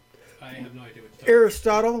 I have no idea what you're talking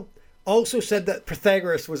Aristotle also said that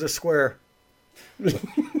Pythagoras was a square.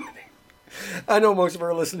 I know most of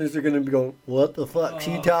our listeners are going to be going, what the fuck's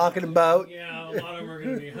he talking about? Yeah, a lot of them are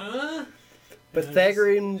going to be, huh?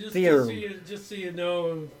 Pythagorean theorem. Just so you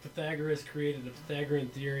know, Pythagoras created the Pythagorean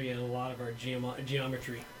theory and a lot of our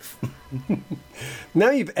geometry.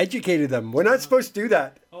 Now you've educated them. We're not supposed to do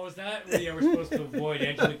that. Oh, is that? Yeah, we're supposed to avoid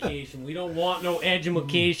education. We don't want no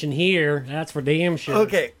education here. That's for damn sure.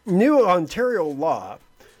 Okay, new Ontario law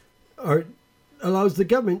allows the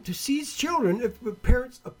government to seize children if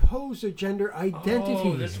parents oppose their gender identity.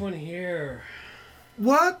 Oh, this one here.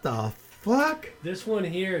 What the fuck? This one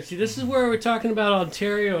here. See, this is where we're talking about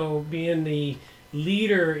Ontario being the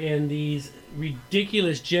leader in these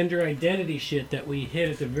ridiculous gender identity shit that we hit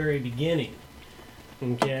at the very beginning.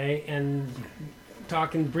 Okay? And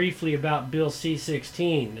talking briefly about Bill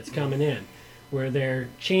C-16 that's coming in, where they're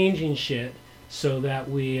changing shit so that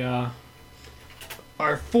we are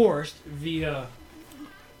forced via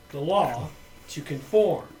the law to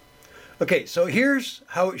conform. Okay, so here's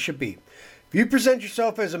how it should be. If you present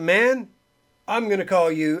yourself as a man, I'm going to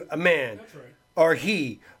call you a man. That's right. Or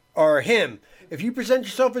he, or him. If you present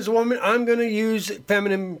yourself as a woman, I'm going to use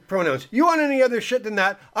feminine pronouns. You want any other shit than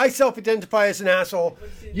that? I self-identify as an asshole.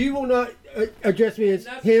 You will not address me as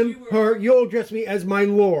him, her. You'll address me as my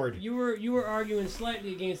lord. You were arguing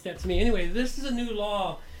slightly against that to me. Anyway, this is a new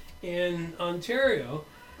law in Ontario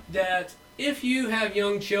that if you have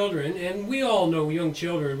young children, and we all know young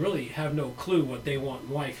children really have no clue what they want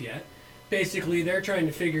in life yet. Basically, they're trying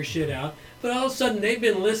to figure shit out. But all of a sudden, they've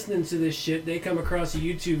been listening to this shit. They come across a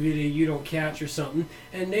YouTube video you don't catch or something,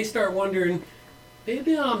 and they start wondering,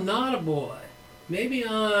 maybe I'm not a boy. Maybe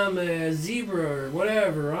I'm a zebra or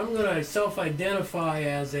whatever. I'm going to self-identify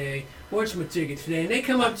as a whatchamaticket today. And they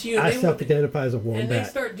come up to you and I self-identify as a wombat. And they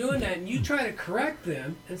start doing that, and you try to correct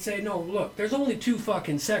them and say, no, look, there's only two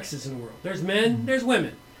fucking sexes in the world. There's men, there's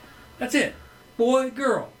women. That's it. Boy,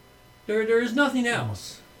 girl. There is nothing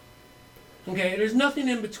else. Okay, there's nothing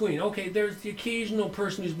in between. Okay, there's the occasional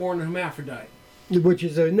person who's born a hermaphrodite. Which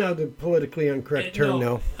is now the politically incorrect term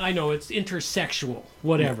now. I know, it's intersexual,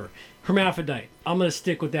 whatever. Hermaphrodite. I'm going to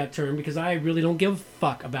stick with that term because I really don't give a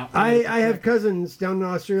fuck about I have cousins down in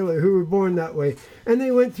Australia who were born that way. And they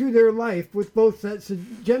went through their life with both sets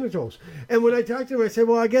of genitals. And when I talked to them, I said,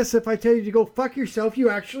 well, I guess if I tell you to go fuck yourself, you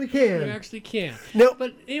actually can. You actually can. No.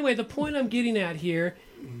 But anyway, the point I'm getting at here,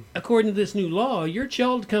 according to this new law, your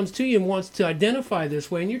child comes to you and wants to identify this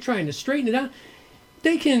way, and you're trying to straighten it out.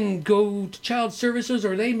 They can go to child services,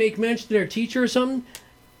 or they make mention to their teacher or something.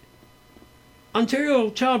 Ontario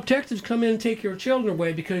child protectives come in and take your children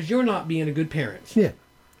away because you're not being a good parent. Yeah,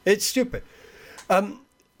 it's stupid.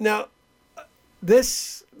 Now,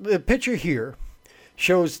 the picture here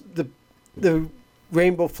shows the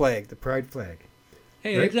rainbow flag, the pride flag.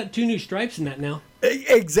 Hey, right? They've got 2 new stripes in that now.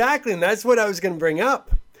 Exactly, and that's what I was going to bring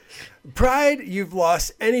up. Pride, you've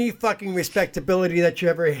lost any fucking respectability that you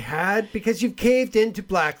ever had because you've caved into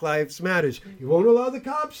Black Lives Matters. You won't allow the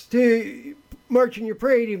cops to march in your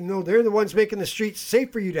parade, even though they're the ones making the streets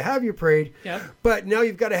safe for you to have your parade. Yeah. But now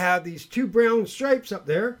you've got to have these 2 brown stripes up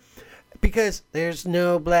there because there's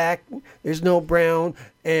no black, there's no brown,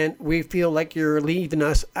 and we feel like you're leaving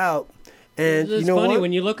us out. And it's you know funny, what?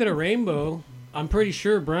 when you look at a rainbow, I'm pretty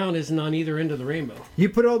sure brown isn't on either end of the rainbow. You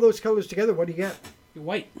put all those colors together, what do you get?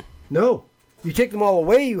 White. No. You take them all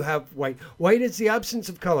away, you have white. White is the absence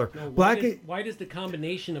of color. No, white is the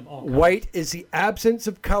combination of all colors. White is the absence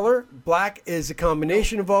of color. Black is a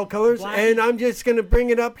combination of all colors. Black. And I'm just going to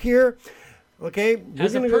bring it up here. Okay?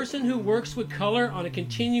 As a person who works with color on a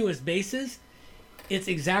continuous basis, it's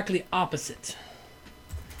exactly opposite.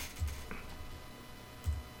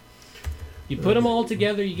 You put them all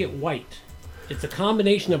together, you get white. It's a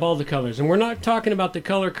combination of all the colors. And we're not talking about the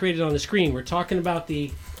color created on the screen. We're talking about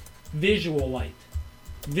the visual light.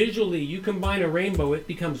 Visually, you combine a rainbow, it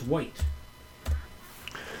becomes white.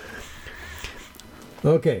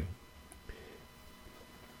 Okay.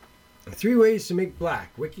 3 ways to make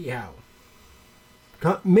black. Wiki how.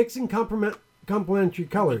 Mixing complementary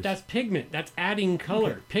colors. But that's pigment. That's adding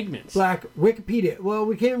color. Okay. Pigments. Black. Wikipedia. Well,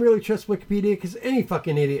 we can't really trust Wikipedia because any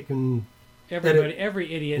fucking idiot can...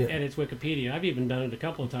 Every idiot edits Wikipedia. I've even done it a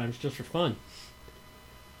couple of times just for fun.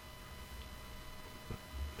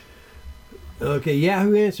 Okay,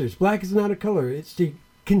 Yahoo answers. Black is not a color. It's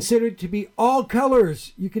considered to be all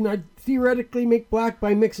colors. You can theoretically make black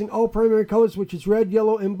by mixing all primary colors, which is red,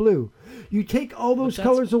 yellow, and blue. You take all those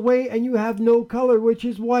colors away, and you have no color, which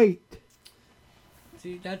is white.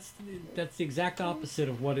 See, that's the exact opposite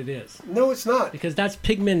of what it is. No, it's not. Because that's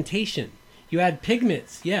pigmentation. You add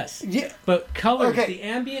pigments, yes. Yeah. But colors, Okay. the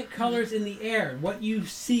ambient colors in the air, what you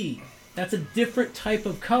see, that's a different type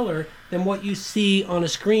of color than what you see on a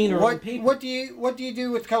screen or on paper. What do you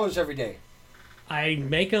do with colors every day? I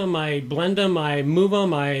make them, I blend them, I move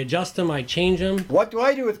them, I adjust them, I change them. What do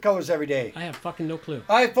I do with colors every day? I have fucking no clue.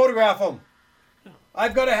 I photograph them.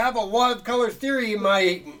 I've got to have a lot of color theory in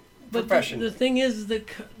my profession. The thing is that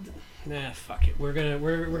nah, fuck it. We're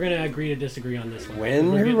gonna agree to disagree on this one.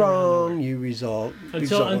 When We're you're getting wrong, you result.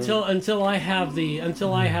 Until I have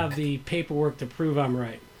the paperwork to prove I'm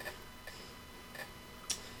right.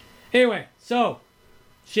 Anyway, so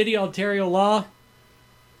shitty Ontario law.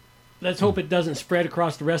 Let's hope it doesn't spread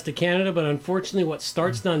across the rest of Canada, but unfortunately what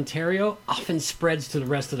starts in Ontario often spreads to the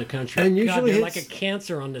rest of the country. And God, usually they're hits, like a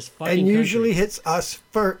cancer on this fucking and usually country. hits us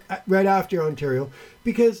right after Ontario,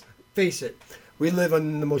 because face it, we live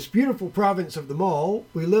in the most beautiful province of them all.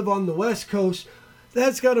 We live on the west coast.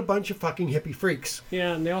 That's got a bunch of fucking hippie freaks.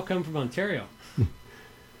 Yeah, and they all come from Ontario.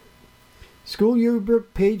 School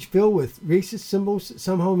yearbook page filled with racist symbols that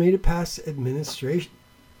somehow made it past administrators.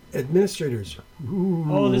 Ooh.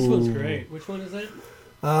 Oh, this one's great. Which one is that?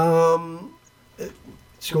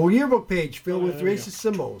 School yearbook page filled with there we racist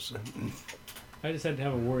symbols. I just had to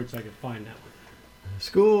have a word so I could find that one.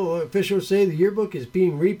 School officials say the yearbook is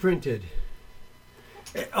being reprinted.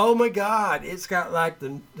 Oh my God! It's got like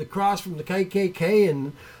the cross from the KKK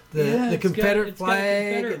and the Confederate flag. Got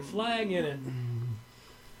a Confederate flag in it,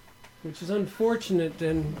 which is unfortunate,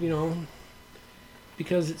 and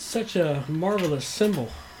because it's such a marvelous symbol.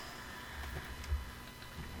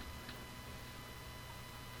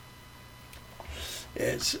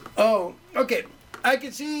 Okay. I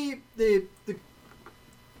can see the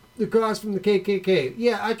cross from the KKK.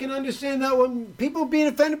 Yeah, I can understand that one. People being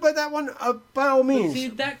offended by that one, by all means. But see,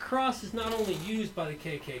 that cross is not only used by the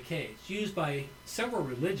KKK; it's used by several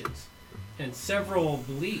religions and several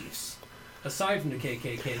beliefs. Aside from the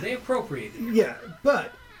KKK, they appropriate it. Yeah,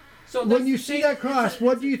 but so when you see that cross,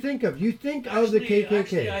 what do you think of? You think of the KKK.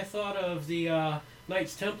 Actually, I thought of the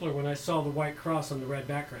Knights Templar when I saw the white cross on the red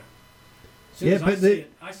background. Yeah, but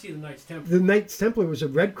I see the Knights Templar. The Knights Templar was a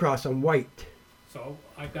red cross on white. So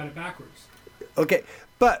I've got it backwards. Okay,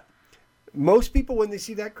 but most people when they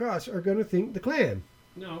see that cross are going to think the Klan.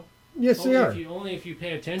 No. Yes, they are. Only if you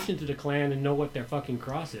pay attention to the Klan and know what their fucking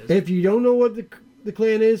cross is. If you don't know what the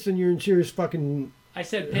Klan is, then you're in serious fucking... I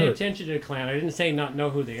said pay attention to the Klan. I didn't say not know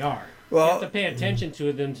who they are. Well, you have to pay attention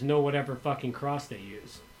to them to know whatever fucking cross they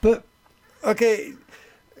use. But, okay...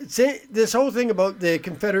 This whole thing about the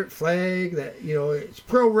Confederate flag, that, it's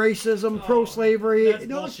pro-racism, pro-slavery.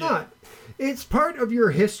 No, it's not. It's part of your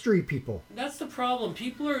history, people. That's the problem.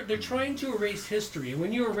 They're trying to erase history. And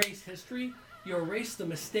when you erase history, you erase the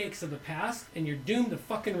mistakes of the past, and you're doomed to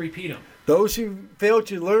fucking repeat them. Those who fail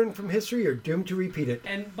to learn from history are doomed to repeat it.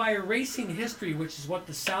 And by erasing history, which is what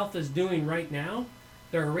the South is doing right now,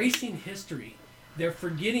 they're erasing history. They're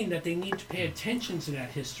forgetting that they need to pay attention to that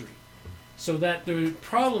history, so that the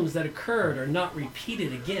problems that occurred are not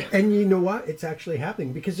repeated again. And you know what? It's actually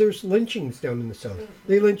happening because there's lynchings down in the South.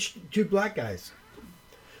 They lynched 2 black guys.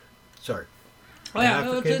 Sorry. Oh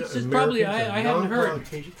yeah, it's probably I haven't heard.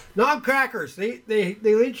 Non-crackers. They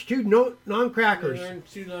lynched 2 non-crackers.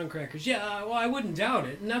 2 non-crackers. Yeah, well, I wouldn't doubt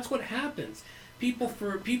it, and that's what happens. People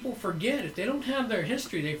forget. If they don't have their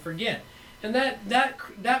history, they forget. And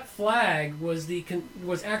that flag was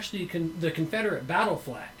actually the Confederate battle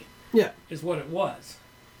flag. Yeah, is what it was,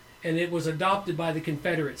 and it was adopted by the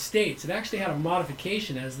Confederate States. It actually had a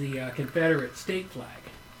modification as the Confederate state flag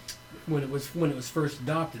when it was first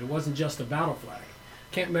adopted. It wasn't just a battle flag.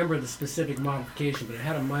 Can't remember the specific modification, but it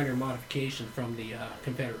had a minor modification from the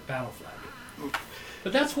Confederate battle flag.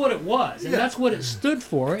 But that's what it was, and that's what it stood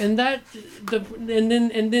for, and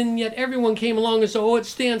then yet everyone came along and said, "Oh, it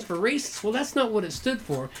stands for racist." Well, that's not what it stood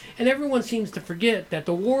for, and everyone seems to forget that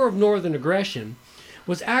the War of Northern Aggression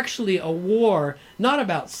was actually a war not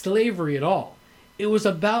about slavery at all. It was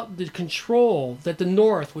about the control that the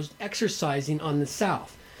North was exercising on the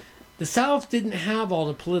South. The South didn't have all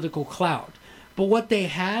the political clout, but what they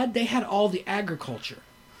had all the agriculture.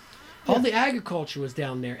 All the agriculture was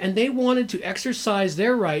down there, and they wanted to exercise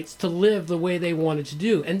their rights to live the way they wanted to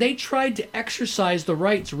do. And they tried to exercise the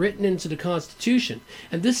rights written into the Constitution.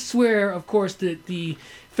 And this is where, of course, the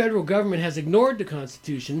federal government has ignored the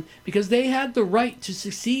Constitution, because they had the right to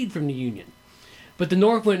secede from the Union. But the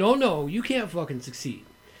North went, "Oh no, you can't fucking succeed."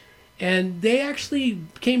 And they actually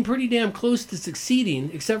came pretty damn close to succeeding,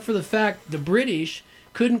 except for the fact the British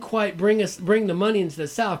couldn't quite bring the money into the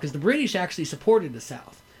South, because the British actually supported the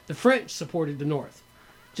South. The French supported the North.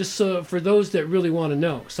 Just so for those that really want to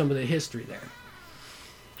know some of the history there.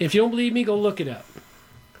 If you don't believe me, go look it up.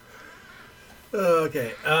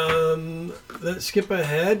 Okay, let's skip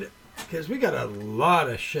ahead because we got a lot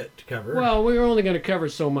of shit to cover. Well, we're only going to cover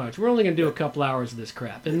so much. We're only going to do a couple hours of this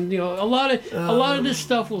crap, and a lot of this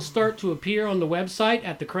stuff will start to appear on the website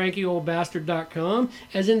at thecrankyoldbastard.com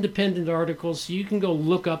as independent articles, so you can go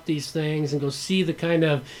look up these things and go see the kind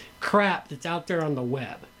of crap that's out there on the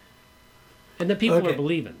web, and that people are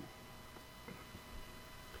believing.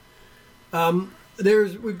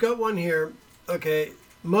 We've got one here. Okay.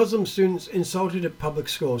 Muslim students insulted at public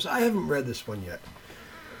schools. I haven't read this one yet.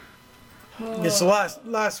 It's the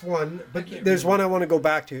last one, but there's one I want to go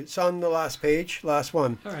back to. It's on the last page, last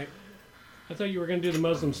one. All right. I thought you were going to do the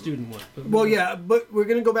Muslim student one. Well, yeah, but we're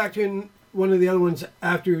going to go back to one of the other ones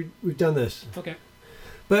after we've done this. Okay.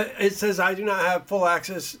 But it says I do not have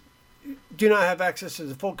access to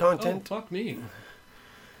the full content. Oh, fuck me.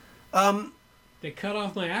 They cut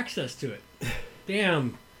off my access to it.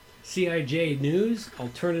 Damn. CIJ News,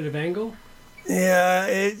 alternative angle. Yeah,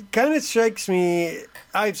 it kind of strikes me.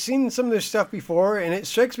 I've seen some of this stuff before, and it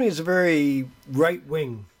strikes me as a very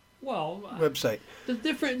right-wing website. The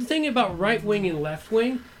thing about right-wing and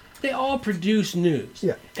left-wing, they all produce news.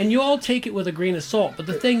 Yeah. And you all take it with a grain of salt. But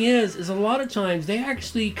the thing is a lot of times they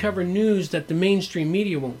actually cover news that the mainstream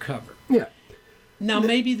media won't cover. Yeah. Now,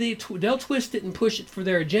 maybe they'll twist it and push it for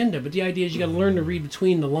their agenda, but the idea is you got to learn to read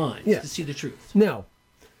between the lines to see the truth. Now,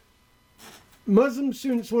 Muslim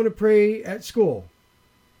students want to pray at school.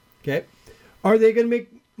 Okay. Are they going to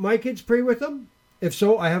make my kids pray with them? If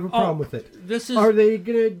so, I have a problem with it. Are they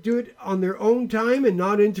going to do it on their own time and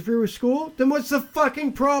not interfere with school? Then what's the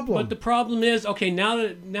fucking problem? But the problem is, okay, now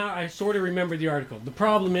I sort of remember the article. The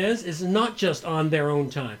problem is not just on their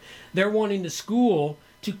own time. They're wanting the school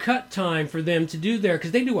to cut time for them to do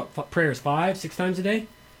because they do prayers 5-6 times a day?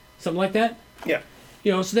 Something like that? Yeah.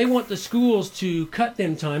 So they want the schools to cut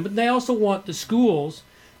them time, but they also want the schools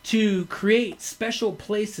to create special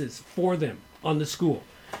places for them on the school.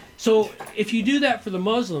 So if you do that for the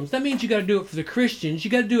Muslims, that means you got to do it for the Christians,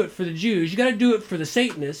 you got to do it for the Jews, you got to do it for the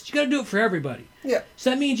Satanists, you got to do it for everybody. Yeah.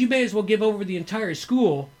 So that means you may as well give over the entire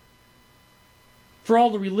school for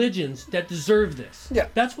all the religions that deserve this. Yeah.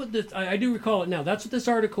 That's what I do recall it now. That's what this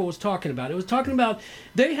article was talking about. It was talking about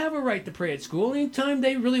they have a right to pray at school anytime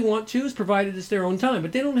they really want to, is provided it's their own time.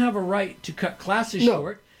 But they don't have a right to cut classes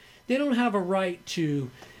short. They don't have a right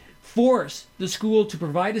to force the school to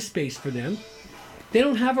provide a space for them. They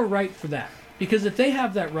don't have a right for that. Because if they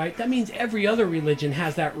have that right, that means every other religion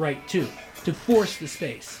has that right too, to force the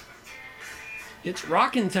space. It's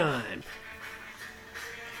rockin' time.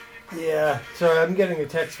 Yeah, sorry, I'm getting a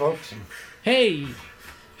text, folks. Hey,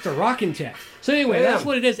 it's a rockin' text. So anyway, that's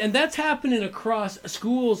what it is. And that's happening across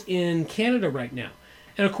schools in Canada right now.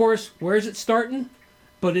 And of course, where's it starting?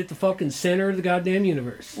 But at the fucking center of the goddamn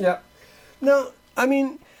universe. Yeah. No, I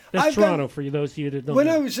mean... That's Toronto, for those of you that don't know. When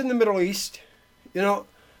I was in the Middle East, when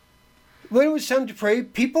it was time to pray,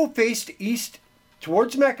 people faced east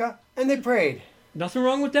towards Mecca, and they prayed. Nothing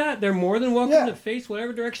wrong with that. They're more than welcome to face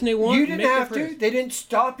whatever direction they want. You didn't have to. They didn't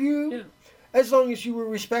stop you. Yeah. As long as you were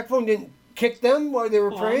respectful and didn't kick them while they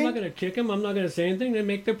were praying. I'm not going to kick them. I'm not going to say anything. They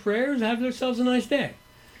make their prayers, have themselves a nice day.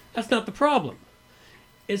 That's not the problem.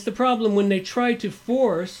 It's the problem when they try to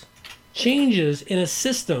force changes in a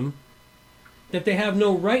system that they have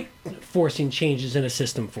no right forcing changes in a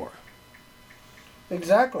system for.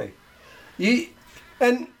 Exactly. You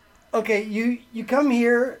come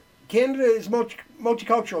here. Canada is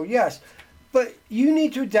multicultural, yes, but you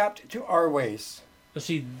need to adapt to our ways. But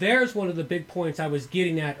see, there's one of the big points I was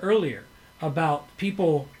getting at earlier about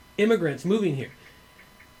immigrants moving here.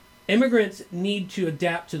 Immigrants need to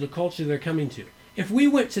adapt to the culture they're coming to. If we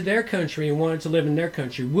went to their country and wanted to live in their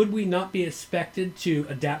country, would we not be expected to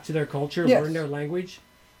adapt to their culture, learn their language?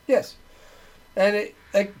 Yes. And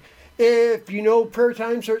if you know prayer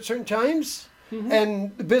times are at certain times,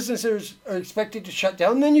 and the businesses are expected to shut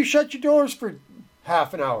down, then you shut your doors for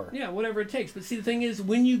half an hour. Yeah, whatever it takes. But see, the thing is,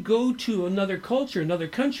 when you go to another culture, another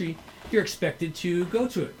country, you're expected to go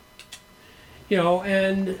to it.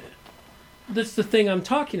 And that's the thing I'm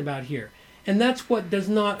talking about here. And that's what does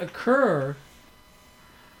not occur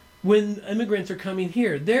when immigrants are coming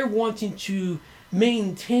here. They're wanting to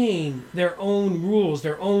maintain their own rules,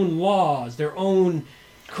 their own laws, their own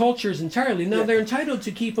cultures entirely. Now, they're entitled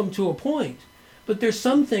to keep them to a point. But there's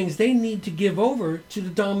some things they need to give over to the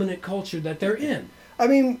dominant culture that they're in. I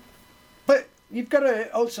mean, but you've got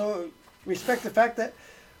to also respect the fact that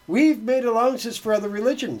we've made allowances for other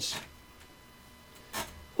religions.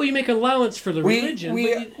 Well, you make allowance for the religion.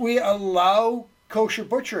 We allow kosher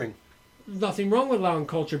butchering. nothing wrong with allowing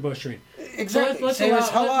culture butchering. Exactly. So let's Same as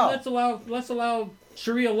halal. let's allow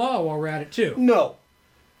Sharia law while we're at it too. No.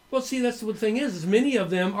 Well, see, that's what the thing is many of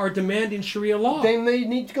them are demanding Sharia law. Then they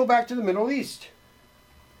need to go back to the Middle East.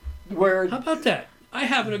 Where? How about that? I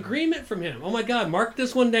have an agreement from him. Oh my God, mark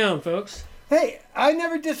this one down, folks. Hey, I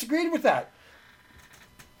never disagreed with that.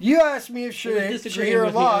 You asked me if Sharia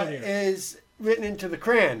law is written into the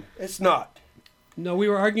Quran. It's not. No, we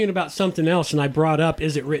were arguing about something else, and I brought up,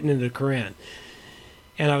 is it written into the Quran?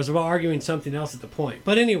 And I was arguing something else at the point.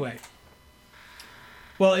 But anyway,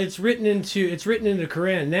 well, it's written into the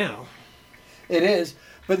Quran now. It is,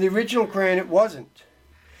 but the original Quran it wasn't.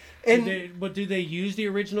 And do they use the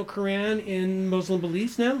original Quran in Muslim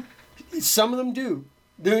beliefs now? Some of them do.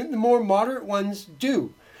 The more moderate ones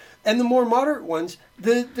do. And the more moderate ones,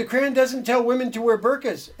 the Quran doesn't tell women to wear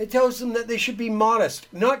burqas. It tells them that they should be modest,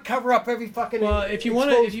 not cover up every fucking. Well, if you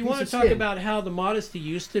want to talk about how the modesty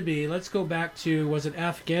used to be, let's go back to, was it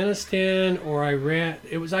Afghanistan or Iran?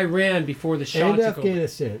 It was Iran before the Shah took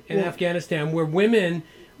Afghanistan. over. In Afghanistan, where women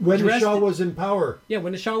when the Shah was in power. Yeah,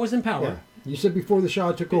 when the Shah was in power. Yeah. You said before the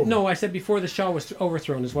Shah took over. No, I said before the Shah was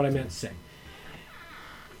overthrown is what I meant to say.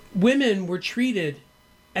 Women were treated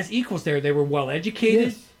as equals there. They were well educated.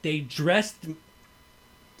 Yes. They dressed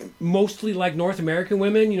mostly like North American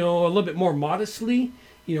women, a little bit more modestly,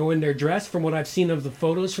 in their dress from what I've seen of the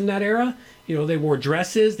photos from that era. They wore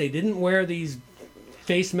dresses. They didn't wear these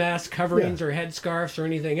face mask coverings or headscarves or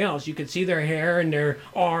anything else. You could see their hair and their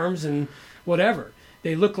arms and whatever.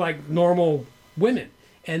 They looked like normal women.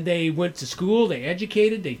 And they went to school, they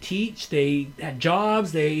educated, they teach, they had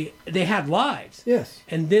jobs, they had lives. Yes.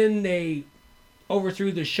 And then they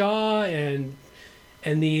overthrew the Shah and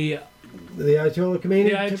the Ayatollah Khomeini.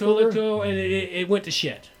 The Ayatollah, and it went to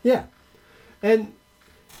shit. Yeah. And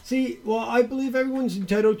see, well, I believe everyone's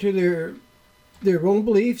entitled to their own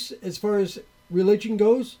beliefs as far as religion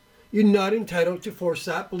goes. You're not entitled to force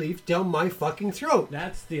that belief down my fucking throat.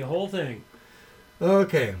 That's the whole thing.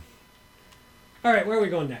 Okay. All right, where are we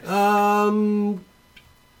going next?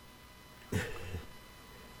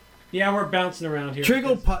 Yeah, we're bouncing around here.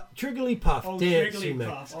 Trigglypuff. Oh, dancing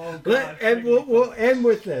Trigglypuff. Oh, God. And we'll end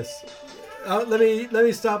with this. Let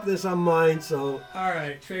me stop this on mine. So. All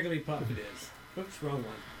right, Trigglypuff it is. Oops, wrong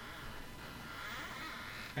one.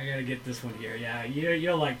 I gotta get this one here. Yeah,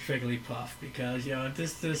 you'll like Trigglypuff because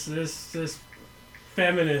this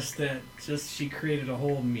feminist that she created a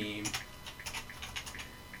whole meme.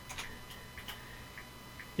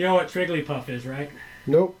 You know what Trigglypuff is, right?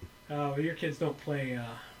 Nope. Oh, your kids don't play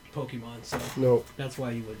Pokemon, so nope. That's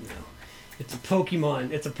why you wouldn't know. It's a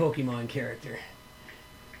Pokemon character.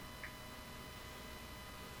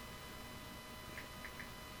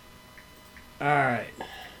 All right.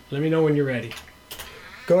 Let me know when you're ready.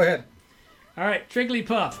 Go ahead. All right,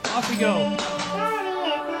 Trigglypuff. Off we go.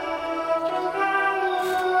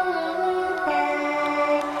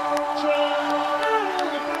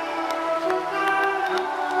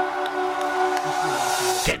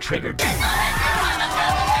 Get triggered.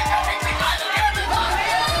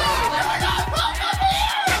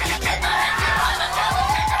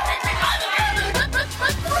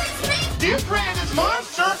 Dear friend, it's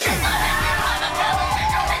monster.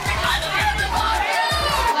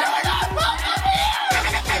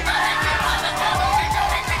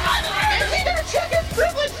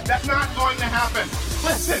 That's not going to happen.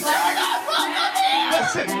 Listen.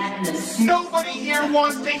 Nobody here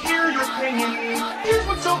wants to hear your opinion. Here's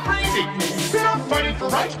what's so crazy. You're not fighting for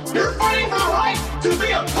right. You're fighting for the right to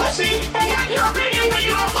be a pussy and get your opinion that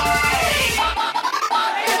you don't like.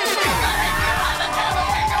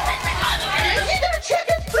 Is he their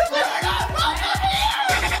chicken privilege?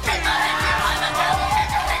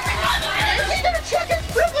 Is he their chicken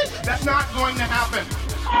privilege? That's not going to happen.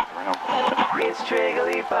 It's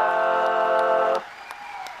Trigglypuff.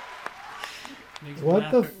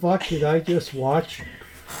 What the fuck did I just watch?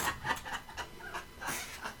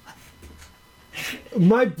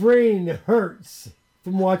 My brain hurts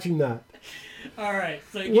from watching that. All right.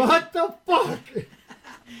 So what the fuck?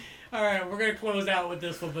 All right, we're going to close out with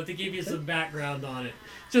this one, but to give you some background on it,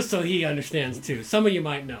 just so he understands too. Some of you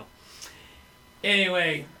might know.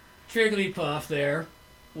 Anyway, Trigglypuff there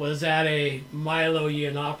was at a Milo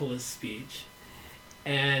Yiannopoulos speech,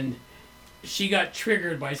 and she got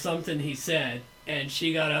triggered by something he said, and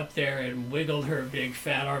she got up there and wiggled her big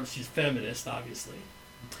fat arms. She's feminist, obviously.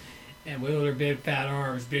 And wiggled her big fat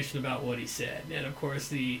arms, bitching about what he said. And of course,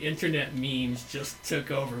 the internet memes just took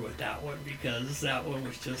over with that one because that one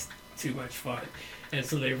was just too much fun. And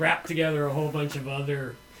so they wrapped together a whole bunch of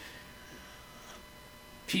other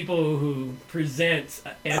people who present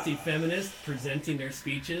anti-feminists presenting their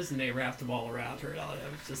speeches, and they wrap them all around her. It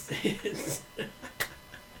was just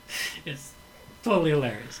it's totally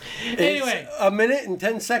hilarious. Anyway, it's a minute and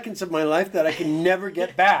 10 seconds of my life that I can never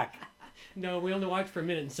get back. No, we only watched for a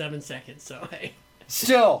minute and 7 seconds. So hey,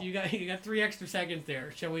 still, you got 3 extra seconds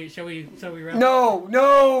there. Shall we wrap? No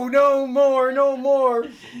more.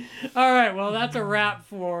 All right, well that's a wrap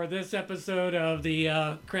for this episode of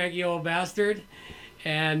the Cranky Old Bastard.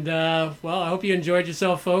 And well, I hope you enjoyed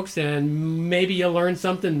yourself, folks, and maybe you learned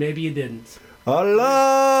something, maybe you didn't.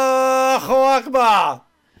 Allahu Akbar.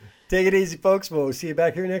 Take it easy, folks. We'll see you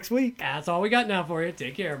back here next week. That's all we got now for you.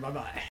 Take care. Bye-bye.